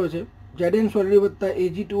અહીંયા સમજાવ્યો છે. Zn સોલિડ વત્તા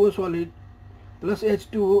Ag2O solid plus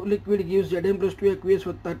H2O liquid gives Zn plus 2 aqueous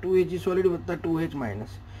વત્તા 2Ag સોલિડ વત્તા 2H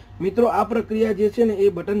માઇનસ. મિત્રો આ પ્રક્રિયા જે છે ને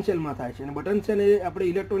એ બટન સેલમાં થાય છે, અને બટન સેલ એ આપણે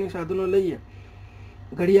ઇલેક્ટ્રોનિક સાધનો લઈએ,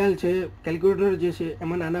 ઘડિયાળ છે, કેલ્ક્યુલેટર જે છે,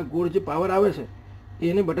 એમાં નાના ગોળ જે પાવર આવે છે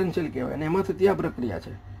એને બટન સેલ કહેવાય, અને એમાં થતી આ પ્રક્રિયા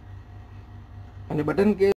છે. અને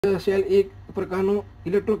બટન સેલ એક પ્રકારનો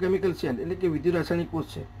ઇલેક્ટ્રોકેમિકલ સેલ એટલે કે વિદ્યુત રાસાયણિક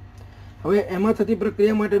કોષ છે. હવે એમાં થતી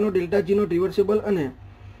પ્રક્રિયા માટેનો ડેલ્ટા જીનો રિવર્સિબલ અને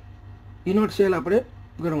ઇનોટ સેલ આપણે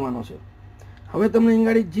ગણવાનો છે. હવે તમને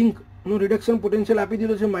અહીં ઝીંકનું રિડક્શન પોટેન્શિયલ આપી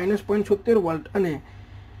દીધું છે -0.76 વોલ્ટ, અને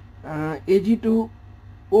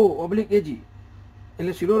Ag2O/Ag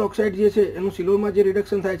એટલે સિલ્વર ઓક્સાઇડ જે છે એનું સિલ્વરમાં જે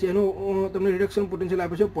રિડક્શન થાય છે એનું તમને રિડક્શન પોટેન્શિયલ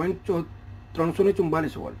આપે છે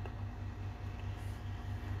 344 વોલ્ટ.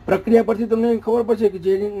 પ્રક્રિયા પરથી તમને ખબર પડશે કે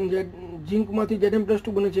જે ઝીંકમાંથી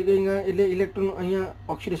Zn+2 બને છે કે અહીંયા એટલે ઇલેક્ટ્રોન અહીંયા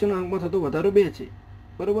ઓક્સિડેશન આંકમાં થતો વધારો 2 છે,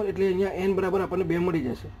 બરાબર. એટલે અહીંયા n બરાબર આપણને 2 મળી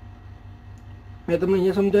જશે. મેં તમને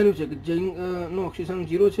અહીંયા સમજાવ્યું છે કે ઝીંકનો ઓક્સિડેશન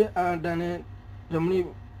 0 છે, આ અને જમણી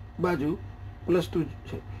બાજુ +2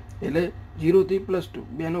 છે, એટલે 0 થી +2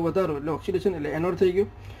 બેનો વધારો એટલે ઓક્સિડેશન એટલે એનોડ થઈ ગયો.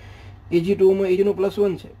 Ag2O માં Ag નો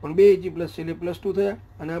 +1 છે, પણ 2 Ag પ્લસ છે એટલે +2 થયા,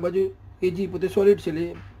 અને આ બાજુ Ag પોતે સોલિડ છે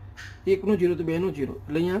એટલે 1 નો 0 તો 2 નો 0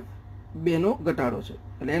 એટલે અહીંયા 2 નો ઘટાડો છે,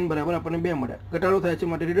 એટલે n બરાબર આપણને 2 મળ્યા. ઘટાડો થાય છે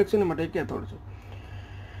માટે રિડક્શન માટે કેથોડ છે.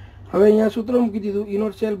 હવે અહીંયા સૂત્ર મૂકી દીધું,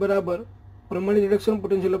 ઇનોટ સેલ બરાબર પ્રમાણિત reduction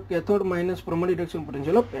potential of cathode minus પ્રમાણિત રિડક્શન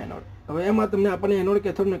પોટેન્શિયલ ઓફ એનોડ. હવે એમાં તમને આપણને એનોડ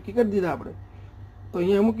કેથોડ નક્કી કરી દીધા આપણે, તો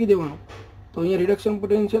અહીંયા મૂકી દેવાનું. તો અહીંયા reduction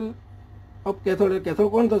potential of cathode,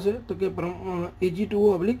 cathode કોણ થશે તો કે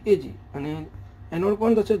Ag2O/Ag, અને એનોડ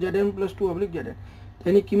કોણ થશે Zn+2/Zn.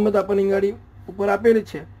 તેની કિંમત આપણને ગાડી ઉપર આપેલી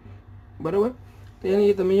છે, બરાબર. તો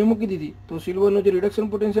એની તમે અહીંયા મૂકી દીધી. તો સિલ્વરનો જે રિડક્શન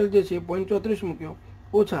પોટેન્શિયલ જે છે 0.34 મૂક્યો,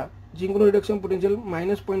 ઓછા ઝીંકનો રિડક્શન પોટેન્શિયલ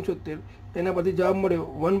 -0.76, તેના પરથી જવાબ મળ્યો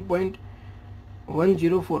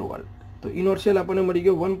 1.104 વોલ્ટ. તો ઇનોટ સેલ આપણને મળી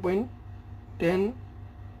ગયો 1.10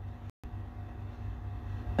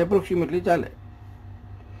 એપ્રોક્સિમેટલી ચાલે.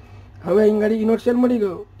 હવે અહીં ગાડી ઇનોટ સેલ મળી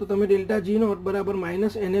ગયો, તો તમે ડેલ્ટા જી નોટ બરાબર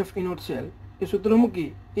 -NF ઇનોટ સેલ એ સૂત્ર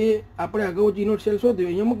મૂકી, એ આપણે અગાઉ જી નોટ સેલ શોધ્યો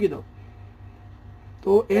અહીંયા મૂકી દો.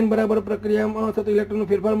 તો n બરાબર પ્રક્રિયામાં થતો ઇલેક્ટ્રોનનો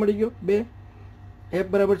ફેરફાર મળી ગયો 2, F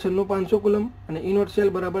બરાબર 9500 કુલમ, અને ઇનોટ સેલ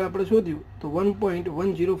બરાબર આપણે શોધ્યું તો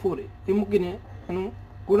 1.104 એ મૂકીને એનું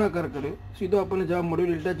ગુણાકાર કર્યો, સીધો આપણને જવાબ મળ્યો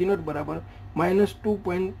ડેલ્ટા જી નોટ બરાબર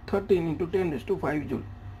 -2.13 × 10⁵ જૂલ.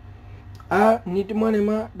 આ નીટમાં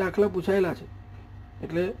એમાં દાખલા પૂછાયેલા છે,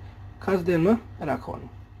 એટલે ખાસ ધ્યાનમાં રાખવાનું.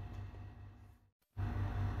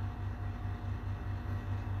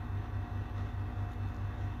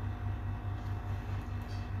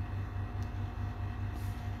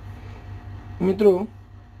 મિત્રો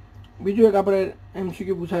બીજું એક આપણે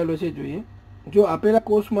MCQ પૂછાયેલો છે, જોઈએ. જો આપેલા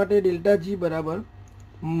કોષ માટે ડેલ્ટા જી બરાબર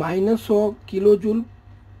 -100 કિલોજૂલ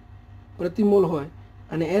પ્રતિ મોલ હોય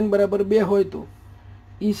અને n બરાબર 2 હોય તો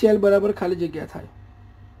ઈ સેલ બરાબર ખાલી જગ્યા થાય.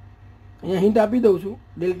 અહીંયા હિન્ટ આપી દઉં છું.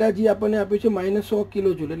 ડેલ્ટા જી આપણને આપ્યું છે -100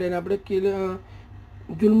 કિલોજૂલ, એટલે એને આપણે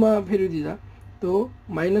જૂલમાં ફેરવી દીધા, તો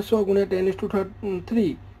 -100 ×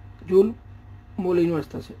 10⁻³ જૂલ મોલ ઇન્વર્સ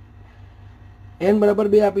થશે. n બરાબર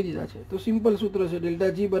 2 આપી દીધા છે, તો સિમ્પલ સૂત્ર છે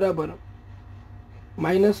ડેલ્ટા જી બરાબર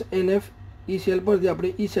 -NF ઈ સેલ પરથી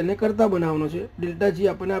આપણે ઈ સેલને કરતા બનાવવાનો છે. ડેલ્ટા જી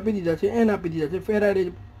આપણને આપી દીધા છે, n આપી દીધા છે,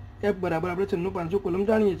 ફેરાડે F બરાબર આપણે 9500 કુલમ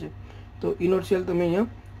જાણીએ છીએ, તો ઇનોટ સેલ તમે અહીંયા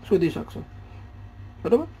શોધી શકશો,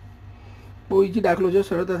 બરાબર. બહુ ઈઝી દાખલો છે,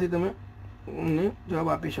 સરળતાથી તમે જવાબ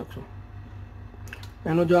આપી શકશો.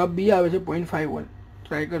 એનો જવાબ બી આવે છે 0.5 વોલ્ટ.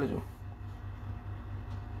 ટ્રાય કરજો.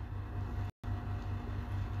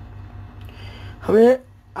 હવે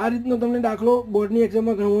આ રીતનો તમને દાખલો બોર્ડની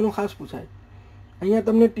એક્ઝામમાં ગણવાનો ખાસ પૂછાય. અહીંયા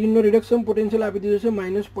તમને ટીનનો રિડક્શન પોટેન્શિયલ આપી દીધો છે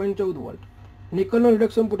 -0.14 વોલ્ટ, નિકલનો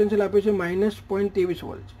રિડક્શન પોટેન્શિયલ આપ્યો છે -0.23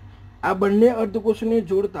 વોલ્ટ. આ બંને અર્ધકોષને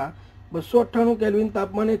જોડતા 298 કેલ્વિન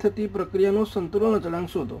તાપમાને થતી પ્રક્રિયાનો સંતુલન અચળાંક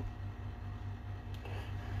શોધો.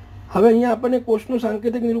 હવે અહીંયા આપણને કોષનું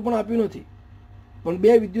સાંકેતિક નિરૂપણ આપ્યું નથી, પણ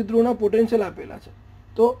બે વિદ્યુતધ્રુવના પોટેન્શિયલ આપેલા છે,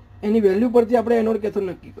 તો એની વેલ્યુ પરથી આપણે એનોડ કેથોડ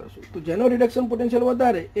નક્કી કરશું. તો જેનો રિડક્શન પોટેન્શિયલ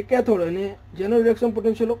વધારે એ કેથોડ, અને જેનો રિડક્શન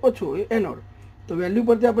પોટેન્શિયલ ઓછો એ એનોડ. તો વેલ્યુ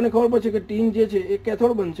પરથી આપણને ખબર પડશે કે ટીન જે છે એ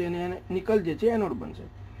કેથોડ બનશે અને નિકલ જે છે એનોડ બનશે.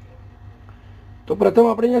 તો પ્રથમ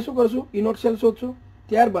આપણે અહીંયા શું કરશું, ઇનોટ સેલ શોધશું,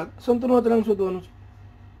 ત્યારબાદ સંતુલન અચળાંક શોધવાનું છે.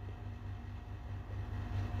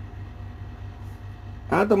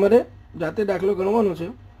 આ તમારે જાતે દાખલો ગણવાનો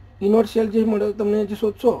છે. ઇનોટ સેલ જે મળે તમને જે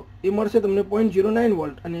શોધશો એ મળશે તમને 0.09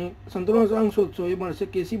 વોલ્ટ, અને સંતુલન અચળાંક શોધશો એ મળશે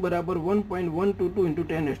Kc બરાબર 1.122 ×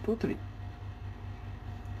 10⁻³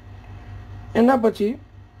 એના પછી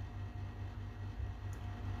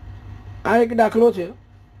આ એક દાખલો છે,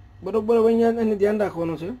 બરોબર. હવે અહીંયા એને ધ્યાન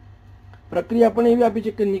રાખવાનું છે. પ્રક્રિયા આપણને એવી આપી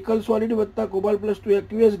છે કે નિકલ સોલિડ વત્તા cobalt plus 2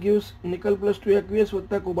 એક્યુએસ gives nickel plus 2 એક્યુએસ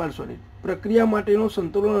વત્તા કોબાલ્ટ સોલિડ. પ્રક્રિયા માટેનો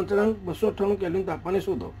સંતુલન અચળાંક 298 કેલ્વિન તાપમાને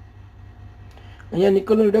શોધો. અહીંયા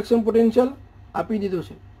નિકલનું રિડક્શન પોટેન્શિયલ આપી દીધો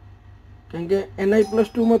છે, કેમ કે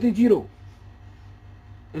Ni+2 માંથી 0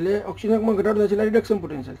 એટલે ઓક્સિજનમાં ઘટાડો થાય છે એટલે રિડક્શન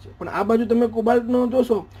પોટેન્શિયલ છે. પણ આ બાજુ તમે કોબાલ્ટનો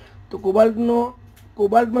જોશો તો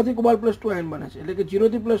કોબાલ્ટમાંથી કોબાલ્ટ પ્લસ 2 આયન બને છે, એટલે કે 0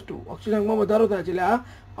 થી +2 ઓક્સિજનમાં વધારો થાય છે, એટલે આ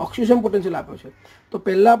ઓક્સિજન પોટેન્શિયલ આપ્યો છે. તો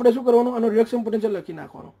પહેલાં આપણે શું કરવાનું, આનો રિડક્શન પોટેન્શિયલ લખી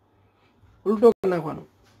નાખવાનો, ઉલટો કરી નાખવાનો,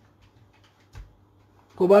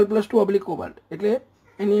 કોબાલ્ટ પ્લસ 2 ઓબ્લિક કોબાલ્ટ, એટલે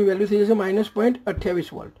એની વેલ્યુ થઈ જશે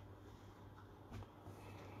 -0.28 વોલ્ટ.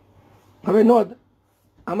 હવે નોંધ,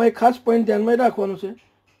 આમાં એક ખાસ પોઈન્ટ ધ્યાનમાં રાખવાનું છે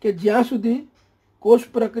કે જ્યાં સુધી કોષ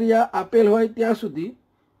પ્રક્રિયા આપેલ હોય ત્યાં સુધી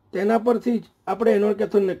તેના પરથી જ આપણે એનોડ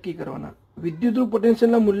કેથોડ નક્કી કરવાના, વિદ્યુતરૂપ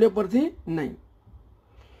પોટેન્શિયલના મૂલ્ય પરથી નહીં.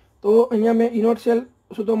 તો અહીંયા મેં ઇનોટ સેલ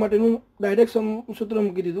શોધવા માટેનું ડાયરેક્ટ સૂત્ર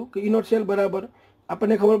મૂકી દીધું કે ઇનોટ સેલ બરાબર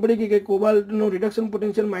આપણને ખબર પડી ગઈ કે કોબાલ્ટનો રિડક્શન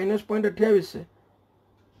પોટેન્શિયલ -0.28 છે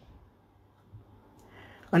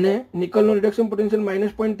અને નિકલનો રિડક્શન પોટેન્શિયલ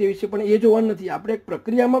 -0.23 છે, પણ એ જોવાનું નથી. આપણે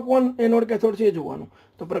પ્રક્રિયામાં કોણ એનોડ કેથોડ છે એ જોવાનું.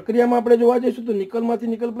 તો પ્રક્રિયામાં આપણે જોવા જઈશું તો નિકલમાંથી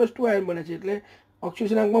નિકલ પ્લસ 2 આયન બને છે, એટલે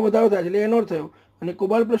ઓક્સિજનાંકમાં વધારો થાય છે એટલે એનોડ થયો, અને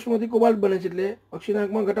કોબાલ્ટ પ્લસ 2 માંથી કોબાલ્ટ બને છે એટલે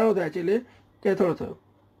ઓક્સિજનાંકમાં ઘટાડો થાય છે એટલે કેથોડ થયો.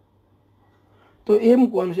 તો એ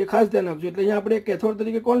મૂકવાનું છે, ખાસ ધ્યાન રાખજો. એટલે અહીંયા આપણે કેથોડ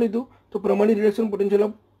તરીકે કોણ લીધું તો પ્રમાણિત રિડક્શન પોટેન્શિયલ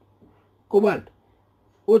ઓફ કોબાલ્ટ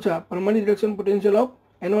ઓછા પ્રમાણિત રિડક્શન પોટેન્શિયલ ઓફ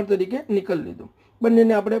એનોડ તરીકે નિકલ લીધું.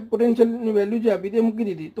 બંનેને આપણે પોટેન્શિયલની વેલ્યુ જે આપી તે મૂકી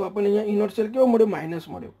દીધી. તો આપણને અહીંયા ઇનોટ સેલ કેવો મળ્યો, માઇનસ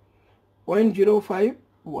મળ્યો 0.05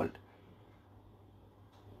 વોલ્ટ.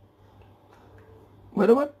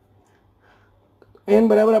 બરાબર, n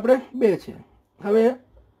બરાબર આપણે 2 છે. હવે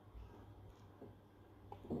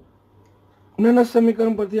નનસ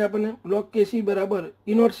સમીકરણ પરથી આપણને log Kc બરાબર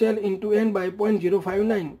ઇનોટ સેલ ઇન્ટુ n બાય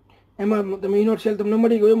 0.059, એમાં તમે ઇનોટ સેલ તમને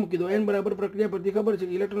મળી ગયો એ મૂકી દો. n બરાબર પ્રક્રિયા પરથી ખબર છે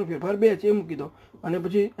કે ઇલેક્ટ્રોન ફેરફાર 2 છે એ મૂકી દો, અને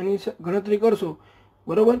પછી એની ગણતરી કરશો.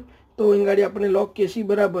 બરાબર, તો અહીં ગાડી આપણને log Kc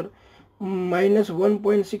બરાબર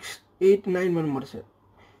 -1.6891 મળશે.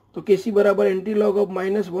 તો Kc બરાબર એન્ટીલોગ ઓફ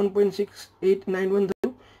 -1.6891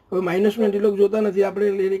 થયું. હવે માઇનસનું એન્ટીલોગ જોતા નથી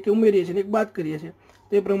આપણે, કે ઉમેરીએ છીએ એક બાદ કરીએ છીએ,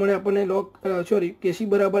 તે પ્રમાણે આપણને Kc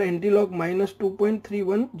બરાબર એન્ટીલોગ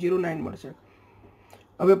 -2.3109 મળશે.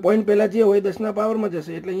 હવે પોઈન્ટ પહેલાં જે હોય 10ના પાવરમાં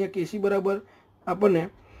જશે, એટલે અહીંયા Kc બરાબર આપણને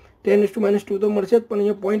 10⁻² તો મળશે જ, પણ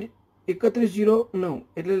અહીંયા 0.3109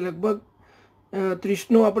 એટલે લગભગ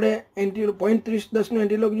 30નો આપણે એન્ટીલોગ 0.3010નો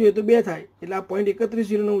એન્ટીલોગ જોઈએ તો 2 થાય, એટલે આ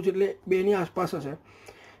 0.3109 છે એટલે 2ની આસપાસ હશે.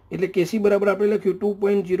 એટલે Kc બરાબર આપણે લખ્યું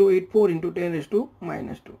 2.084 ×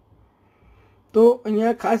 10⁻². તો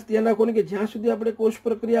અહીંયા ખાસ ધ્યાન રાખવાનું કે જ્યાં સુધી આપણે કોષ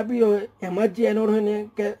પ્રક્રિયા આપી હોય એમાં જ જે એનોડ હોય ને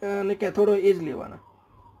અને કેથોડ હોય એ જ લેવાના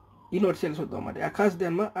ઇનોટ સેલ શોધવા માટે. આ ખાસ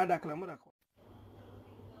ધ્યાનમાં આ દાખલામાં રાખો.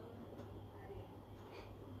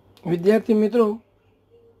 વિદ્યાર્થી મિત્રો,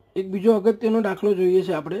 એક બીજો અગત્યનો દાખલો જોઈએ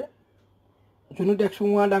છે આપણે. જૂની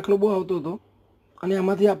ટેક્સ્ટમાં આ દાખલો બહુ આવતો હતો અને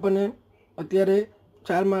એમાંથી આપણને અત્યારે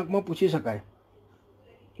 4 માર્કમાં પૂછી શકાય,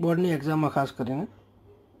 બોર્ડની એક્ઝામમાં ખાસ કરીને.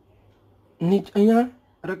 અહીંયા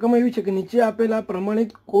રકમ એવી છે કે નીચે આપેલા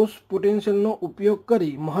પ્રમાણિત કોષ પોટેન્શિયલનો ઉપયોગ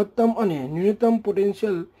કરી મહત્તમ અને ન્યૂનતમ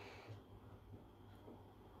પોટેન્શિયલ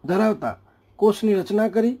ધરાવતા કોષની રચના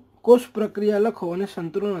કરી કોષ પ્રક્રિયા લખો અને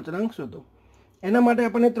સંતુલન અચળાંક શોધો. એના માટે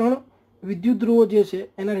આપણને 3 વિદ્યુત ધ્રુવો જે છે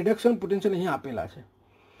એના રિડક્શન પોટેન્શિયલ અહીંયા આપેલા છે.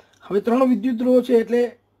 હવે 3 વિદ્યુત ધ્રુવો છે એટલે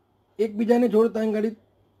એકબીજાને જોડતા ગાડી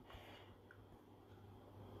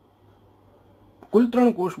કુલ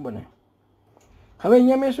 3 કોષ બને. હવે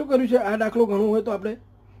અહીંયા મેં શું કર્યું છે, આ દાખલો ગણવો હોય તો આપણે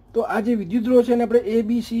તો આ જે વિદ્યુત ધ્રુવો છે એને આપણે A,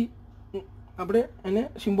 B, C આપણે એને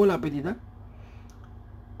સિમ્બોલ આપી દીધા,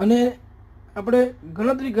 અને આપણે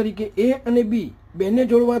ગણતરી કરી કે A અને B બેને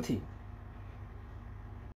જોડવાથી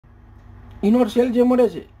ઇનોટ સેલ જે મળે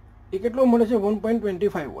છે એ કેટલો મળે છે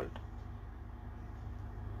 1.25 વોલ્ટ.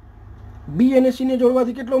 B અને C ને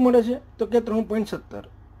જોડવાથી કેટલો મળે છે તો કે 3.17,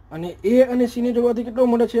 અને A અને C ને જોડવાથી કેટલો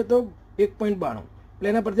મળે છે તો 1.92. એટલે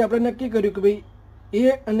એના પરથી આપણે નક્કી કર્યું કે ભાઈ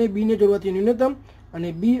A અને B ને જોડવાથી ન્યૂનતમ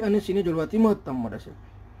અને B અને C ને જોડવાથી મહત્તમ મળે છે.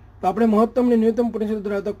 તો આપણે મહત્તમ અને ન્યૂનતમ પોટેન્શિયલ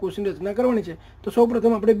ધરાવતા કોષની રચના કરવાની છે. તો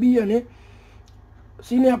સૌપ્રથમ આપણે B અને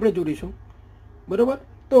C ને આપણે જોડીશું. બરાબર,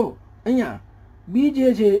 તો અહીંયા B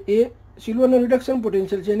જે છે એ સિલ્વરનો રિડક્શન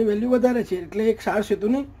પોટેન્શિયલ છે, એની વેલ્યુ વધારે છે એટલે એક ક્ષાર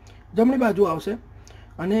સેતુની જમણી બાજુ આવશે,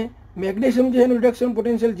 અને મેગ્નેશિયમ જે એનું રિડક્શન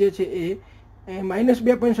પોટેન્શિયલ જે છે એ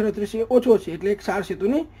 -2.37 એ ઓછો છે એટલે એક ક્ષાર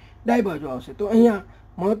સેતુની ડાબી બાજુ આવશે. તો અહીંયા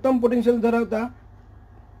મહત્તમ પોટેન્શિયલ ધરાવતા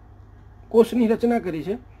કોષની રચના કરી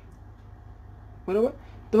છે. બરાબર,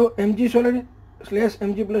 તો Mg સોલિડ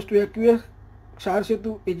 /Mg+2 aqueous ક્ષાર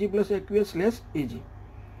સેતુ Ag + aqueous /Ag,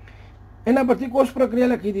 એના પરથી કોષ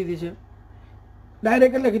પ્રક્રિયા લખી દીધી છે.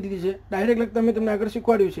 ડાયરેક્ટ લખી દીધી છે. ડાયરેક્ટ લખતા મેં તમને આગળ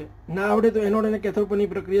શીખવાડ્યું છે. ના આવડે તો એનોડ અને કેથોડ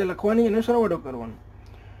પરની પ્રક્રિયા લખવાની અને સરવાળો કરવાનો.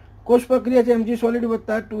 કોષ પ્રક્રિયા છે mg સોલિડ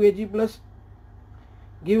વત્તા 2Ag plus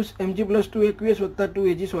gives mg plus 2 aqueous વત્તા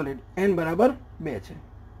 2Ag સોલિડ, n બરાબર 2 છે.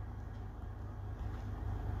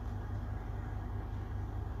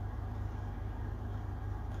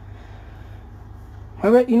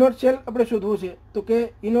 હવે ઇનોટ સેલ આપણે શોધવો છે. તો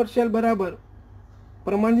કે ઇનોટ સેલ બરાબર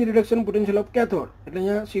પ્રમાણિત રિડક્શન પોટેન્શિયલ ઓફ કેથોડ, એટલે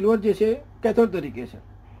અહીંયા સિલ્વર જે છે કેથોડ તરીકે છે,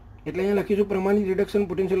 એટલે અહીંયા લખીશું પ્રમાણિત રિડક્શન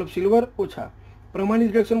પોટેન્શિયલ ઓફ સિલ્વર ઓછા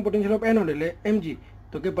પ્રમાણિત રિડક્શન પોટેન્શિયલ ઓફ એનોડ એટલે mg,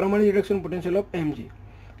 તો કે પ્રમાણિત રિડક્શન પોટેન્શિયલ ઓફ mg.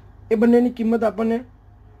 એ બંનેની કિંમત આપણને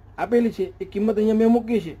આપેલી છે, એ કિંમત અહીંયા મેં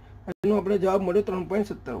મૂકી છે, એનો આપણે જવાબ મળ્યો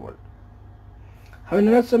 3.17 વોલ્ટ. હવે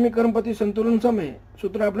નરસ સમીકરણ પરથી સંતુલન સમયે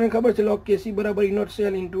સૂત્ર આપણને ખબર છે log Kc બરાબર ઇનોટ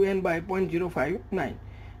સેલ ઇન્ટુ n બાય 0.059.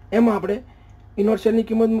 એમાં આપણે ઇનોટ સેલની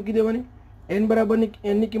કિંમત મૂકી દેવાની, n બરાબરની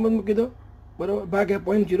nની કિંમત મૂકી દો બરાબર ભાગ્યા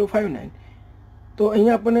 0.059. તો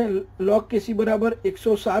અહીંયા આપણને log Kc બરાબર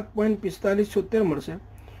 107.4576 મળશે.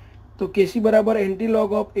 તો Kc બરાબર એન્ટી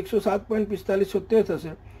લોગ ઓફ 107.4576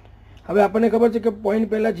 થશે. હવે આપણને ખબર છે કે પોઈન્ટ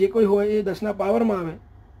પહેલાં જે કોઈ હોય એ 10ના પાવરમાં આવે,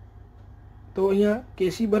 તો અહીંયા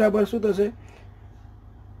Kc બરાબર શું થશે,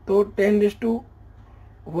 તો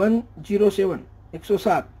 10⁻107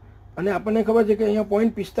 107, અને આપણને ખબર છે કે અહીંયા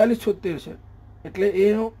 0.4576 છે, એટલે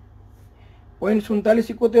એનો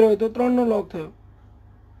 0.4771 હોય તો 3નો લોગ થયો,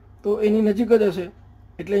 તો એની નજીક જ હશે,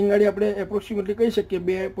 એટલે અહીં આપણે એપ્રોક્સિમેટલી કહી શકીએ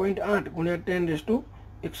 2.8 ગુણ્યા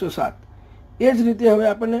 10⁻107. એ જ રીતે હવે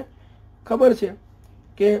આપણને ખબર છે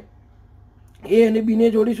કે એ અને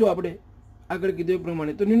બીને જોડીશું આપણે આગળ કીધું એ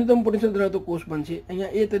પ્રમાણે, તો ન્યૂનતમ પોટેન્શિયલ ધરાવતો કોષ બનશે.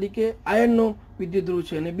 અહીંયા એ તરીકે આયર્નનો વિદ્યુત ધ્રુવ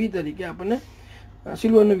છે અને બી તરીકે આપણને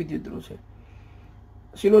સિલ્વરનો વિદ્યુત ધ્રુવ છે.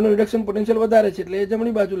 સિલ્વરનો રિડક્શન પોટેન્શિયલ વધારે છે એટલે એ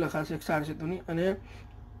જમણી બાજુ લખાશે ક્ષાર સેતુની, અને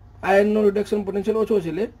આયર્નનો રિડક્શન પોટેન્શિયલ ઓછો છે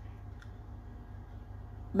એટલે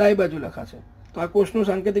ડાઈ બાજુ લખાશે. તો આ કોષનું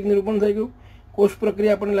સાંકેતિક નિરૂપણ થઈ ગયું. કોષ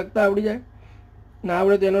પ્રક્રિયા આપણને લખતા આવડી જાય, ના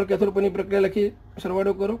આવડે તો એનોડ કેથોડ પરની પ્રક્રિયા લખી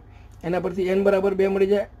સરવાળો કરો, એના પરથી n બરાબર 2 મળી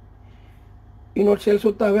જાય. ઇનોટ સેલ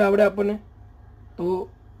શોધતા હવે આવડે આપણને, તો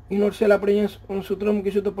ઇનોટ સેલ આપણે અહીંયા સૂત્ર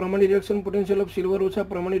મૂકીશું, તો પ્રમાણિત રિડક્શન પોટેન્શિયલ ઓફ સિલ્વર ઓછા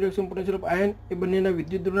પ્રમાણિત રિડક્શન પોટેન્શિયલ ઓફ આયર્ન, એ બંનેના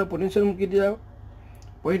વિદ્યુત ધ્રુવના પોટેન્શિયલ મૂકી દીધા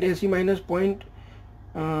 0.80 માઇનસ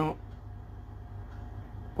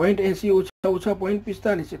 0.80 ઓછા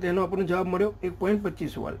 0.45, એટલે એનો આપણને જવાબ મળ્યો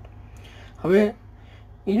 1.25 વોલ્ટ. હવે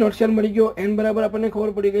ઇનોટ સેલ મળી ગયો, n બરાબર આપણને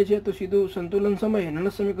ખબર પડી ગઈ છે, તો સીધું સંતુલન સમયે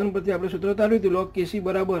નરસ સમીકરણ પરથી આપણે સૂત્ર તાર્યું હતું log Kc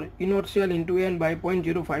બરાબર ઇનોટ સેલ ઇન્ટુ n બાય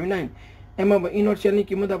 0.059. એમાં ઇનોટ સેલની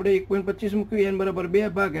કિંમત આપણે 1.25 મૂકી, n બરાબર 2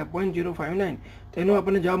 ભાગ્યા 0.059, તો એનો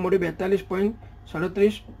આપણને જવાબ મળ્યો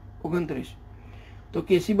 42.3729. તો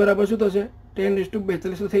Kc બરાબર શું થશે,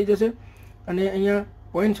 10⁻42 થઈ જશે, અને અહીંયા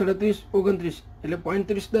 0.3729 એટલે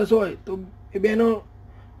 0.3010 હોય તો એ 2નો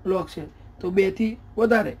લોગ છે, તો 2 થી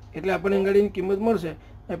વધારે એટલે આપણને અંગાડીની કિંમત મળશે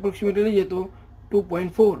એપ્રોક્સિમેટલી લઈએ તો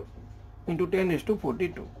 2.4 ઇન્ટુ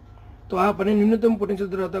 10⁻42. તો આ આપણને ન્યૂનતમ પોટેન્શિયલ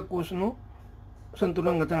ધરાવતા કોષનો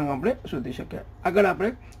સંતુલન ઘાતાંક આપણે શોધી શક્યા. આગળ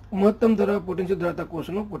આપણે મહત્તમ પોટેન્શિયલ ધરાવતા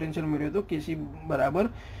કોષનો પોટેન્શિયલ મેળવ્યો તો Kc બરાબર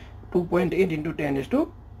 2.8 ઇન્ટુ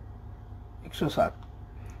 10⁻107.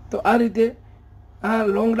 તો આ રીતે આ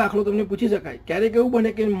લોંગ દાખલો તમને પૂછી શકાય. ક્યારેક એવું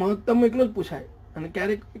બને કે મહત્તમ એકલો જ પૂછાય અને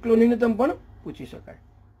ક્યારેક એકલો ન્યૂનતમ પણ પૂછી શકાય.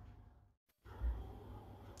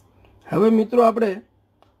 હવે મિત્રો આપણે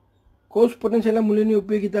કોષ પોટેન્શિયલના મૂલ્યની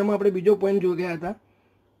ઉપયોગિતામાં આપણે બીજો પોઈન્ટ જોઈ ગયા હતા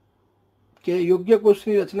કે યોગ્ય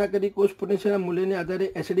કોષની રચના કરી કોષ પોટેન્શિયલના મૂલ્યને આધારે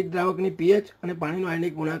એસિડિક દ્રાવકની pH અને પાણીનો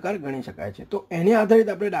આયનિક ગુણાકાર ગણી શકાય છે. તો એને આધારિત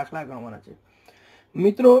આપણે દાખલા ગણવાના છે.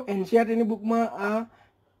 મિત્રો એનસીઆરટીની બુકમાં આ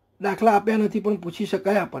દાખલા આપ્યા નથી પણ પૂછી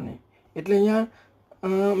શકાય આપણને, એટલે અહીંયા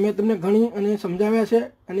મેં તમને ગણી અને સમજાવ્યા છે,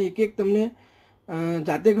 અને એક એક તમને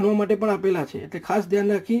જાતે ગણવા માટે પણ આપેલા છે, એટલે ખાસ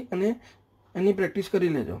ધ્યાન રાખી અને એની પ્રેક્ટિસ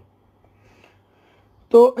કરી લેજો.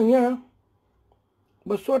 તો અહીંયા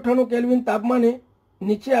 298 કેલ્વિન તાપમાને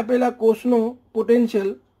નીચે આપેલા કોષનો પોટેન્શિયલ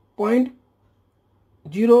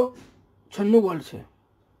 0.096 વોલ્ટ છે.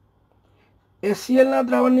 HClના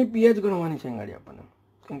દ્રાવણની pH ગણવાની છે અંગાડી આપણને,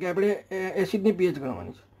 કેમ કે આપણે એસિડની pH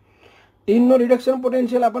ગણવાની છે. ટીનનો રિડક્શન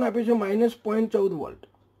પોટેન્શિયલ આપણને આપ્યું છે -0.14 વોલ્ટ.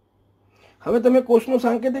 હવે તમે કોષનું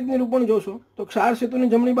સાંકેતિક નિરૂપણ જોશો તો ક્ષાર સેતુની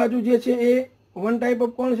જમણી બાજુ જે છે એ વન ટાઈપ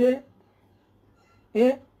ઓફ કોણ છે, એ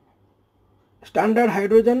સ્ટાન્ડર્ડ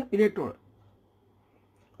હાઇડ્રોજન ઇલેક્ટ્રોડ,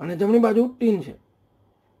 અને જમણી બાજુ ટીન છે,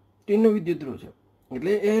 ટીનનો વિદ્યુત ધ્રુવ છે,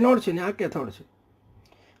 એટલે એ એનોડ છે ને આ કેથોડ છે.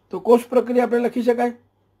 તો કોષ પ્રક્રિયા આપણે લખી શકાય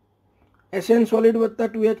Sn સોલિડ વત્તા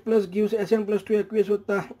 2H plus gives Sn plus 2 aqueous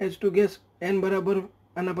વત્તા H2 ગેસ, n બરાબર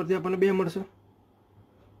આના પરથી આપણને 2 મળશે.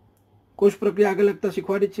 કોષ પ્રક્રિયા આગળ લખતા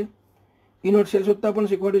શીખવાડી છે. ઇનોટ સેલ શોધતા પણ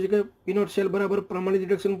શીખવાડ્યું છે કે ઇનોટ સેલ બરાબર પ્રમાણિત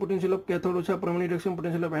રિડક્શન પોટેન્શિયલ ઓફ કેથોડ ઓછા પ્રમાણિત રિડક્શન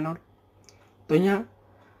પોટેન્શિયલ ઓફ એનોડ. તો અહીંયા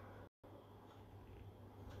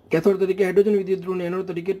કેથોડ તરીકે હાઇડ્રોજન વિદ્યુતધ્રુવ અને એનોડ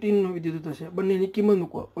તરીકે ટીનનું વિદ્યુતધ્રુવ થશે. બંનેની કિંમત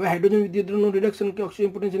મૂકો. હવે હાઇડ્રોજન વિદ્યુતધ્રુવનું રિડક્શન કે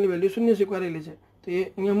ઓક્સિજન પોટેન્શિયલની વેલ્યુ શૂન્ય સ્વીકારેલી છે, તો એ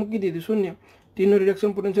અહીંયા મૂકી દીધું શૂન્ય. ટીનનું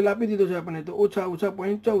રિડક્શન પોટેન્શિયલ આપી દીધું છે આપણને, તો ઓછા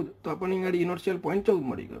 0.14, તો આપણને અહીંયા ઇનર્શિયલ 0.14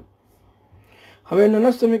 મળી ગયો. હવે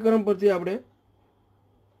નનસ સમીકરણ પરથી આપણે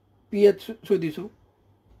પીએચ શોધીશું.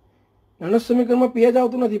 નનસ સમીકરણમાં પીએચ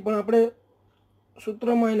આવતું નથી, પણ આપણે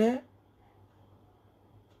સૂત્રમાં એને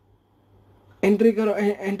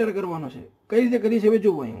એન્ટર કરવાનો છે. કઈ રીતે કરી છે હવે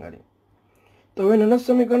જોવો અહીં આગળ. તો હવે નનસ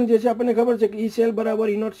સમીકરણ જે છે આપણને ખબર છે કે ઈ સેલ બરાબર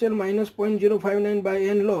ઇનોટ cell minus 0.059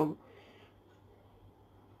 by n log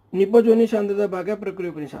નિપજોની સાંદ્રતા ભાગ્યા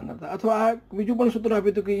પ્રક્રિયકોની સાંદ્રતા. અથવા આ બીજું પણ સૂત્ર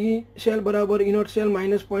આપ્યું હતું કે ઈ સેલ બરાબર ઇનોટ cell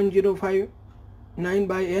minus 0.059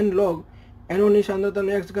 by n log એનોડની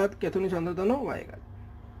સાંદ્રતાનો x ઘાત કેથોડની સાંદ્રતાનો y ઘાત.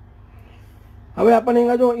 હવે આપણને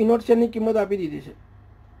અહીંયા જો ઇનોટ સેલની કિંમત આપી દીધી છે,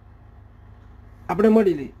 આપણે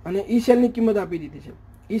મળી લઈ, અને ઈ સેલની કિંમત આપી દીધી છે.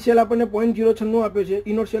 ઈ સેલ આપણને 0.096 આપ્યો છે,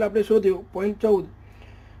 ઇનોટ સેલ આપણે શોધ્યો 0.14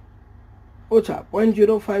 ઓછા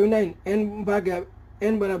 0.059 n ભાગ્યા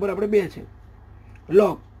n બરાબર આપણે 2 છે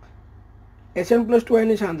log Sn+2i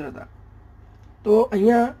ની સાંદ્રતા. તો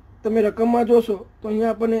અહીંયા તમે રકમમાં જોશો તો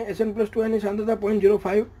અહીંયા આપણને Sn+2i ની સાંદ્રતા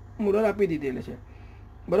 0.05 મોલર આપી દીધેલી છે,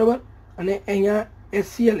 બરાબર. અને અહીંયા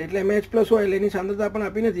HCl એટલે MH+O એની સાંદ્રતા પણ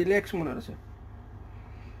આપી નથી, એટલે x મોલર છે.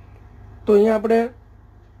 તો અહીંયા આપણે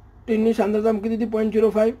ટીનની સાંદ્રતા મૂકી દીધી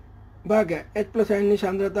 0.05 ભાગ્યા H+i ની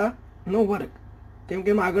સાંદ્રતાનો વર્ગ, કેમ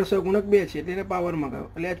કે એમાં આગળ સહગુણક 2 છે એટલે એને પાવરમાં ગયો,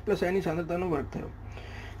 એટલે H+i ની સાંદ્રતાનો વર્ગ થયો.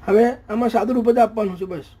 હવે આમાં સાદું રૂપ જ આપવાનું છે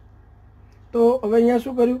બસ. તો હવે અહીંયા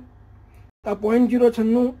શું કર્યું, આ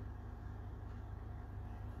 0.096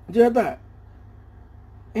 જે હતા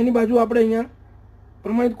એની બાજુ આપણે અહીંયા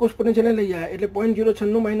પ્રમાણિત કોષ પોટેન્શિયલ લઈ આવ્યા, એટલે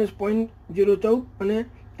 0.096 માઇનસ 0.014 અને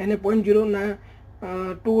એને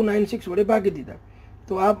 0.0296 વડે ભાગી દીધા.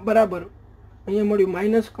 તો આ બરાબર અહીંયા મળ્યું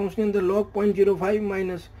માઇનસ કૌંસની અંદર log 0.05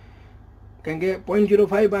 માઇનસ, કારણ કે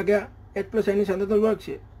 0.05 ભાગ્યા H+i ની સાંદ્રતાનો વર્ગ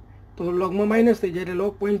છે, તો લોગમાં માઇનસ થઈ જાય, એટલે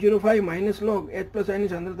log 0.05 માઇનસ log H+i ની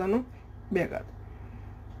સાંદ્રતાનો 2 ઘાત.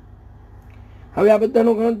 હવે આ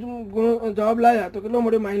બધાનો જવાબ લાવ્યા તો કેટલો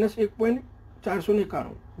મળ્યો, માઇનસ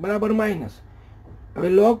 1.491 બરાબર માઇનસ. હવે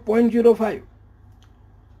log 0.05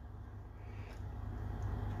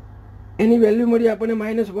 એની વેલ્યુ મળી આપણને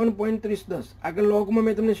માઇનસ 1.3010. આગળ લોગમાં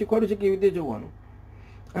મેં તમને શીખવાડ્યું છે કેવી રીતે જોવાનું.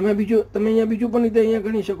 આમાં બીજું તમે અહીંયા બીજું પણ રીતે અહીંયા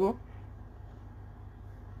ગણી શકો.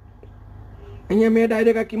 અહીંયા મેં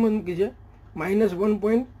ડાયરેક્ટ આ કિંમત મૂકી છે માઇનસ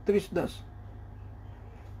 1.3010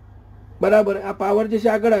 બરાબર. આ પાવર જે છે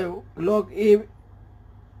આગળ આવ્યો, log a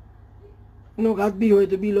નો ઘાત બી હોય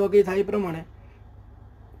તો બી log a થાય પ્રમાણે,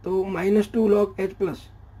 તો -2 log h+.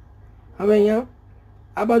 હવે અહીંયા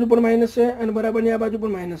આ બાજુ પણ માઇનસ છે અને બરાબરની આ બાજુ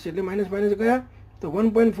પણ માઇનસ છે, એટલે માઇનસ માઇનસ ગયા તો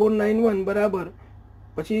 1.491 બરાબર,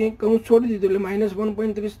 પછી કૌંસ છોડી દીધું એટલે માઇનસ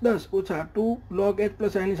 1.3010 ઓછા 2 log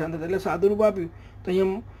h+i ની સાંદ્રતા, એટલે સાદું રૂપ આપ્યું તો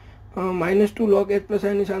અહીંયા -2 log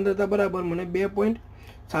h+i ની સાંદ્રતા બરાબર મને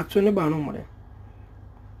 2.792 મળે.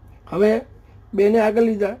 હવે 2 ને આગળ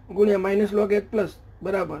લીધા ગુણ્યા માઇનસ log h+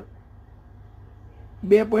 બરાબર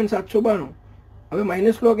 2.792. હવે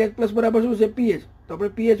માઇનસ log h+ બરાબર શું છે, પીએચ, તો આપણે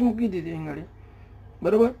પીએચ મૂકી દીધી અહીં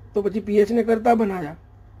બરાબર. તો પછી પીએચને કરતા બનાવ્યા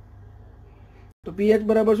તો પીએચ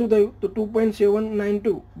બરાબર શું થયું, તો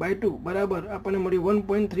 2.792 બાય 2 બરાબર આપણને મળ્યું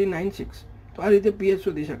 1.396. તો આ રીતે પીએચ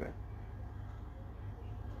શોધી શકાય.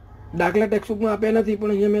 દાખલા ટેક્સ્ટબુકમાં આપ્યા નથી,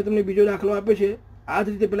 પણ અહીંયા મેં તમને બીજો દાખલો આપ્યો છે. આ જ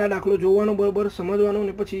રીતે પેલા દાખલો જોવાનો, બરાબર સમજવાનો,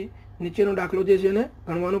 અને પછી નીચેનો દાખલો જે છે એને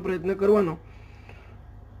ગણવાનો પ્રયત્ન કરવાનો,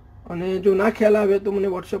 અને જો ના ખ્યાલ આવે તો મને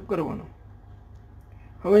વોટ્સઅપ કરવાનો.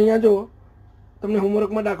 હવે અહીંયા જો તમને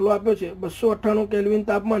હોમવર્કમાં દાખલો આપ્યો છે, 298 કેલ્વિન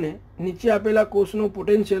તાપમાને નીચે આપેલા કોષનો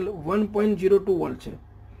પોટેન્શિયલ 1.02 વોલ્ટ છે.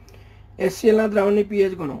 HClના દ્રાવણની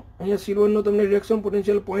પીએચ ગણો. અહીંયા સિલ્વરનો તમને રિએક્શન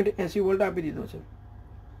પોટેન્શિયલ 0.80 વોલ્ટ આપી દીધો છે.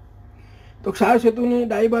 તો ક્ષાર સેતુની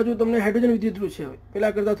ડાબી બાજુ તમને હાઇડ્રોજન વિદ્યુતધ્રુવ છે,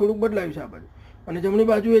 પેલા કરતાં થોડુંક બદલાયું છે આ બાજુ, અને જમણી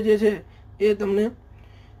બાજુએ જે છે એ તમને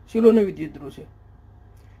સિલ્વરનું વિદ્યુતધ્રુવ છે.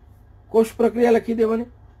 કોષ પ્રક્રિયા લખી દેવાની,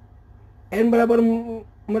 n બરાબર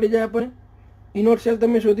મળી જાય આપણને. ઇનોટ સેલ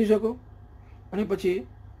તમે શોધી શકો, અને પછી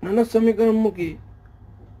નનસ સમીકરણ મૂકી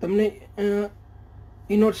તમને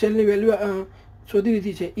ઇનોટ સેલની વેલ્યુ શોધી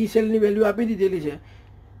લીધી છે, ઈ સેલની વેલ્યુ આપી દીધેલી છે,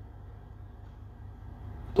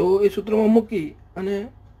 તો એ સૂત્રમાં મૂકી અને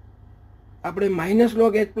આપણે માઇનસ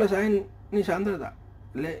log h+i ની સાંદ્રતા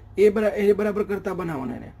એટલે એ બરાબર કરતા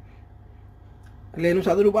બનાવવાના એને, એટલે એનું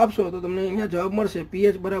સાદું રૂપ આપશો તો તમને અહીંયા જવાબ મળશે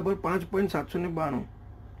પીએચ બરાબર 5.792,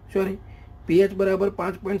 સોરી પીએચ બરાબર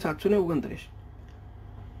 5.729.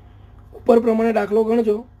 ઉપર પ્રમાણે દાખલો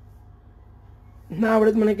ગણજો, ના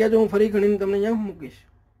આવડે તો મને કહેજો, હું ફરી ગણીને તમને અહીંયા મૂકીશ.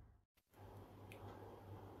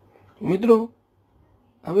 મિત્રો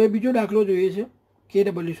હવે બીજો દાખલો જોઈએ છે,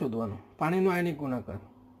 KW શોધવાનો, પાણીનો આયનિક ગુણાકાર.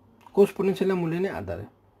 કોષ પોટેન્શિયલના મૂલ્યને આધારે.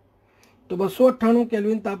 તો 298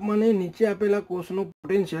 કેલ્વિન તાપમાને નીચે આપેલા કોષનો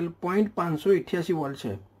પોટેન્શિયલ 0.588 વોલ્ટ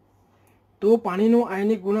છે. તો પાણીનો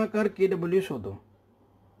આયનિક ગુણાકાર KW શોધો.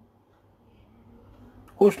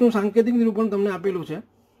 કોષનું સાંકેતિક નિરૂપણ તમને આપેલું છે.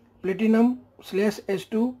 પ્લેટિનમ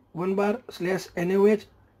 /H2 1 બાર /NaOH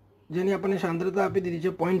જેની આપણને સાંદ્રતા આપી દીધી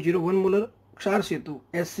છે 0.01 મોલર. ક્ષાર સેતુ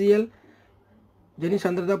HCl જેની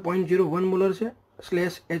સાંદ્રતા 0.01 મોલર છે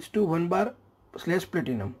 /H2 1 બાર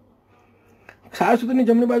 /પ્લેટિનમ. ક્ષાર સેતુની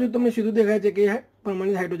જમણી બાજુ તમને સીધું દેખાય છે કે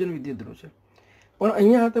પરમાણિત હાઇડ્રોજન વિદ્યુતધ્રુવ છે. પણ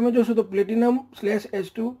અહીંયા તમે જોશો તો પ્લેટિનમ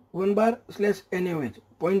 /H2 1 બાર /NaOH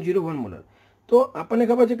 0.01 મોલર. તો આપણને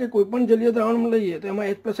ખબર છે કે કોઈ પણ જલીય દ્રાવણ લઈએ તો એમાં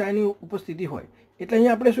H+ આયનની ઉપસ્થિતિ હોય. એટલે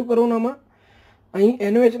અહીંયા આપણે શું કરવાનું, આમાં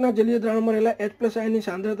અહીં NaOHના જલીય દ્રાવણમાં રહેલા H+ આયનની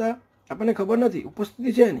સાંદ્રતા આપણને ખબર નથી,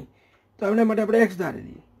 ઉપસ્થિતિ છે એની, તો એના માટે આપણે X ધારી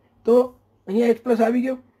દઈએ. તો અહીંયા H+ આવી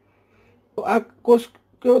ગયો. તો આ કોષ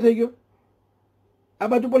કેવો થઈ ગયો? આ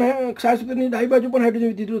બાજુ પણ ક્ષાર સૂત્રની ડાબી બાજુ પણ હાઇડ્રોજન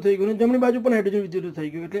વિદ્યુતધ્રુવ થઈ ગયું અને જમણી બાજુ પણ હાઇડ્રોજન વિદ્યુતધ્રુવ થઈ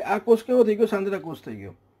ગયું. એટલે આ કોષ કેવો થઈ ગયો? સાંદ્રતા કોષ થઈ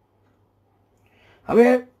ગયો. હવે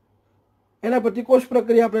એના પછી કોષ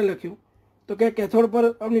પ્રક્રિયા આપણે લખ્યું તો કે કેથોડ પર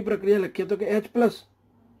આપણી પ્રક્રિયા લખીએ તો કે H+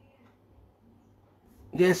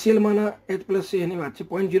 જે HCl માના H+ છે એની વાત છે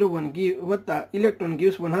 0.01 વત્તા ઇલેક્ટ્રોન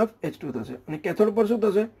gives 1/2 H2 થશે. અને કેથોડ પર શું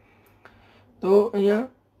થશે? તો અહીંયા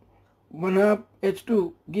 1/2 H2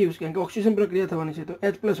 gives, કારણ કે ઓક્સિજન પ્રક્રિયા થવાની છે, તો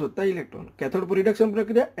H+ વત્તા ઇલેક્ટ્રોન. કેથોડ પર રિડક્શન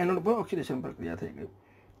પ્રક્રિયા, એનોડ પર ઓક્સિડેશન પ્રક્રિયા થઈ ગઈ.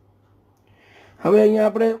 હવે અહીંયા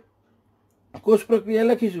આપણે કોષ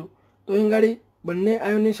પ્રક્રિયા લખીશું તો અહીં ગાડી બંને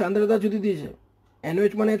આયનની સાંદ્રતા જુદી જુદી છે.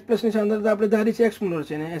 NaOH માં H+ ની સાંદ્રતા આપણે ધારી છે X મોલર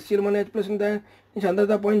છે અને HCl માં H+ ની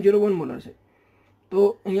સાંદ્રતા 0.01 મોલર છે.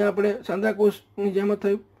 તો અહીંયા આપણે સાંદ્રા કોષની જેમ જ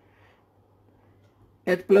થયું. H+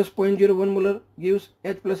 0.01 molar gives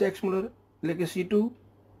H+ X molar, એટલે કે C2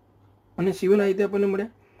 અને C1 આ રીતે આપણને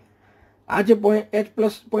મળ્યા. આ જે H+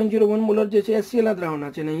 0.01 મોલર જે છે HCl ના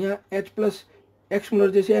દ્રાવણના છે અને અહીંયા H+ X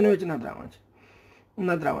મોલર જે છે NaOH ના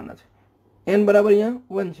દ્રાવણના છે. N બરાબર અહીંયા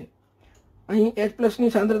 1 છે. અહીં H+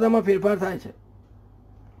 ની સાંદ્રતામાં ફેરફાર થાય છે,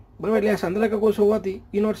 બરાબર. એટલે આ સાંદ્રક કોષ હોવાથી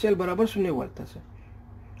E0 બરાબર 0 વોલ્ટ થશે.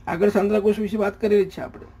 આગળ સાંદ્રક કોષ વિશે વાત કરેલી છે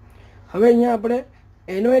આપણે. હવે અહીંયા આપણે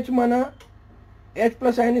NaOH માના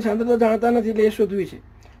H+ આયનની સાંદ્રતા જાણતા નથી, એટલે એ શોધવી છે.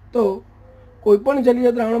 તો કોઈપણ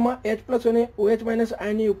જલીય દ્રાવણમાં H+ અને OH-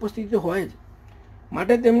 આયનની ઉપસ્થિતિ હોય જ,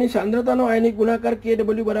 માટે તેમની સાંદ્રતાનો આયનિક ગુણાકાર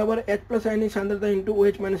KW બરાબર H+ આયનની સાંદ્રતા ઇન્ટુ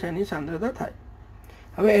OH- આયનની સાંદ્રતા થાય.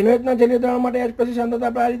 હવે NaOHના જલીય દ્રાવણ માટે H+ ની સાંદ્રતા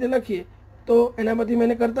આપણે આ રીતે લખીએ તો એના પરથી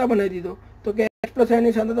મેં કરતા બનાવી દીધો. તો કે H+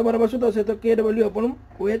 આયનની સાંદ્રતા બરાબર શું થશે? તો KW upon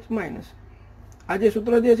OH-. આ જે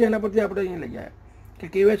સૂત્ર જે છે એના પરથી આપણે અહીંયા લઈ આવ્યા કે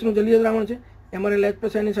KOHનું જલીય દ્રાવણ છે, એમાં રહેલા H+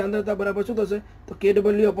 આયનની સાંદ્રતા બરાબર શું થશે? તો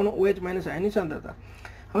KW upon OH- આયનની સાંદ્રતા.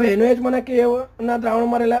 હવે NaOH માના KOના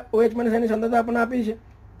દ્રાવણમાં રહેલા OH- આયનની સાંદ્રતા આપણને આપી છે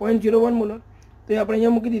 0.01 મોલર, તો એ આપણે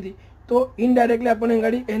અહીંયા મૂકી દીધી. તો ઇનડાયરેક્ટલી આપણને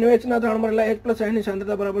ગાડી NaOHના દ્રાવણમાં રહેલા H+ આયનની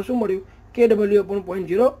સાંદ્રતા બરાબર શું મળ્યું? KW upon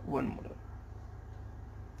 0.01 molar.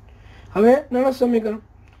 હવે નણસ સમીકરણ.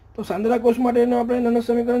 તો સાંદ્રા કોષ માટેનું આપણે નણસ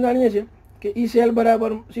સમીકરણ જાણીએ છીએ કે E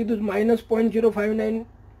બરાબર સીધું જ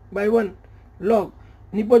 -0.059/1 log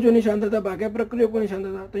નિપજોની સાંદ્રતા ભાગ્યા પ્રક્રિયકોની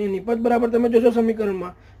સાંદ્રતા. તો અહીંયા નિપજ બરાબર તમે જોશો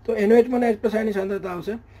સમીકરણમાં તો NaOH માં H+ આયનની સાંદ્રતા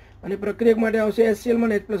આવશે અને પ્રક્રિયક માટે આવશે HCl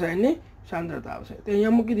માં H+ આયનની સાંદ્રતા આવશે. તો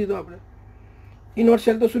અહીંયા મૂકી દીધું આપણે.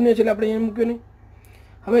 E0 તો 0 છે એટલે આપણે અહીંયા મૂક્યું નહીં.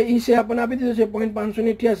 હવે E આપણને આપી દીધું છે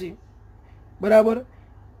 0.588 બરાબર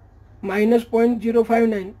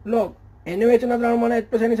 -0.059 log NaOHના દ્રાવણમાં H+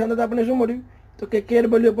 આયનની સાંદ્રતા આપણને શું મળ્યું? તો કે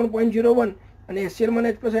KW upon 0.01 અને HCl માં H+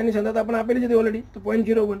 આયનની સાંદ્રતા આપણને આપેલી છે ઓલરેડી, તો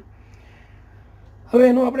 0.01. હવે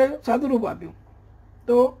એનું આપણે સાદું રૂપ આપ્યું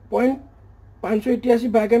તો 0.588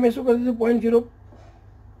 ભાગ્યા મેં શું કરી દીધું?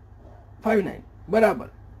 0.059 બરાબર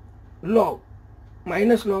log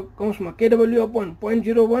 -log કૌંસમાં KW upon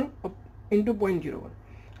 0.01 into 0.01.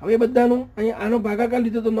 હવે બધાનું અહીંયા આનો ભાગાકાર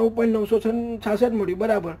લીધો તો 9.966 મળ્યું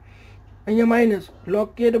બરાબર. અહીંયા minus log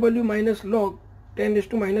KW minus log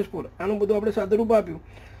 10⁻⁴. આનું બધું આપણે સાદું રૂપ આપ્યું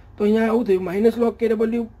તો અહીંયા આવું થયું -log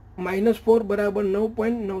KW -4 બરાબર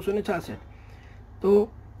 9.966. તો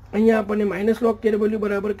અહીંયા આપણને -log KW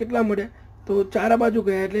બરાબર કેટલા મળ્યા? તો ચાર બાજુ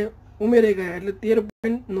ગયા એટલે ઉમેરી ગયા એટલે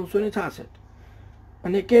 13.966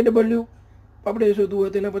 અને KW આપણે શોધવું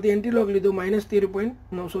હોય તેના પરથી એન્ટીલોગ લીધો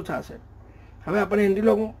 -13.966. હવે આપણે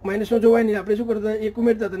એન્ટીલોગ માઇનસનો જોવાય નહીં, આપણે શું કરતા એક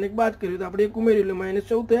ઉમેરતા હતા અને એક બાદ કર્યું, તો આપણે એક ઉમેર્યું એટલે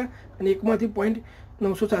 -14 થયા અને એકમાંથી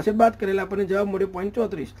 0.966 બાદ કરેલા આપણને જવાબ મળ્યો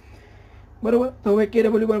 0.34 બરાબર. તો હવે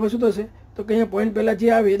KW બરાબર શું થશે? તો કે અહીંયા પોઈન્ટ પહેલાં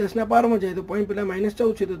જે આવે એ 10ના પાવરમાં જાય તો પોઈન્ટ પહેલાં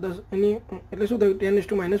 -14 છે તો 10 એની એટલે શું થયું?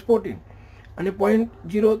 10⁻14 અને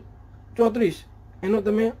 0.34 એનો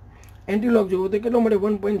તમે એન્ટીલોગ જુઓ તો કેટલો મળે?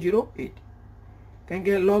 1.08, કારણ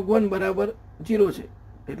કે log 1 બરાબર 0 છે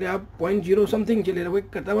એટલે આ 0.0 સમથિંગ છે એટલે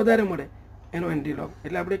કરતાં વધારે મળે એનો એન્ટ્રી લોગ.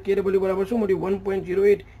 એટલે આપણે KW બરાબર શું મળ્યું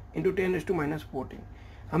 1.08 × 10⁻14.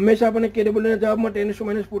 હંમેશા આપણને KWના જવાબમાં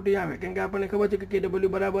 10⁻14 આવે, કેમ કે આપણને ખબર છે કે KW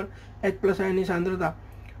બરાબર H+ આયનની સાંદ્રતા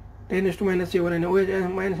 10⁻7 અને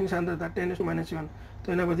OH- ની સાંદ્રતા 10⁻7.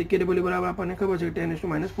 તો એના પરથી KW બરાબર આપણને ખબર છે કે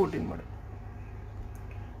 10⁻14 મળે.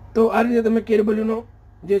 તો આ રીતે તમે KWનો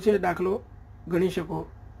જે છે દાખલો ગણી શકો,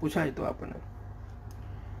 પૂછાય તો આપણને.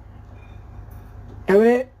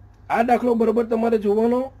 હવે આ દાખલો બરાબર તમારે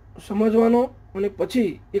જોવાનો, સમજવાનો અને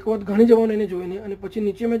પછી એક વખત ગણી જવાનો એને જોઈને, અને પછી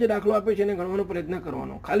નીચે મેં જે દાખલો આપ્યો છે એને ગણવાનો પ્રયત્ન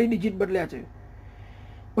કરવાનો. ખાલી ડિજિટ બદલ્યા છે.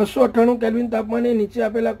 298 કેલ્વિન તાપમાને નીચે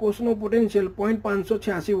આપેલા કોષનો પોટેન્શિયલ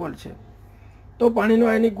 0.586 વોલ્ટ છે. તો પાણીનો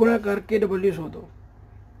આયનિક ગુણાકાર KW શોધો.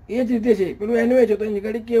 એ જ રીતે છે, પેલું NOH છે તો એની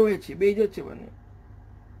જગ્યાએ KOH છે, બે જ છે બંને.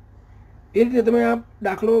 એ રીતે તમે આ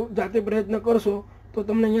દાખલો જાતે પ્રયત્ન કરશો તો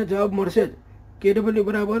તમને અહીંયા જવાબ મળશે જ. KW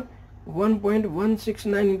બરાબર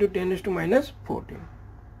 1.169 × 10⁻14.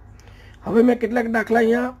 હવે મેં કેટલાક દાખલા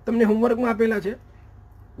અહીંયા તમને હોમવર્કમાં આપેલા છે,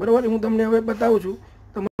 બરાબર. હું તમને હવે બતાવું છું.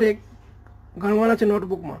 તમારે ગણવાના છે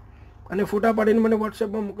નોટબુકમાં, અને ફોટા પાડીને મને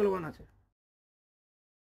વોટ્સએપમાં મોકલવાના છે.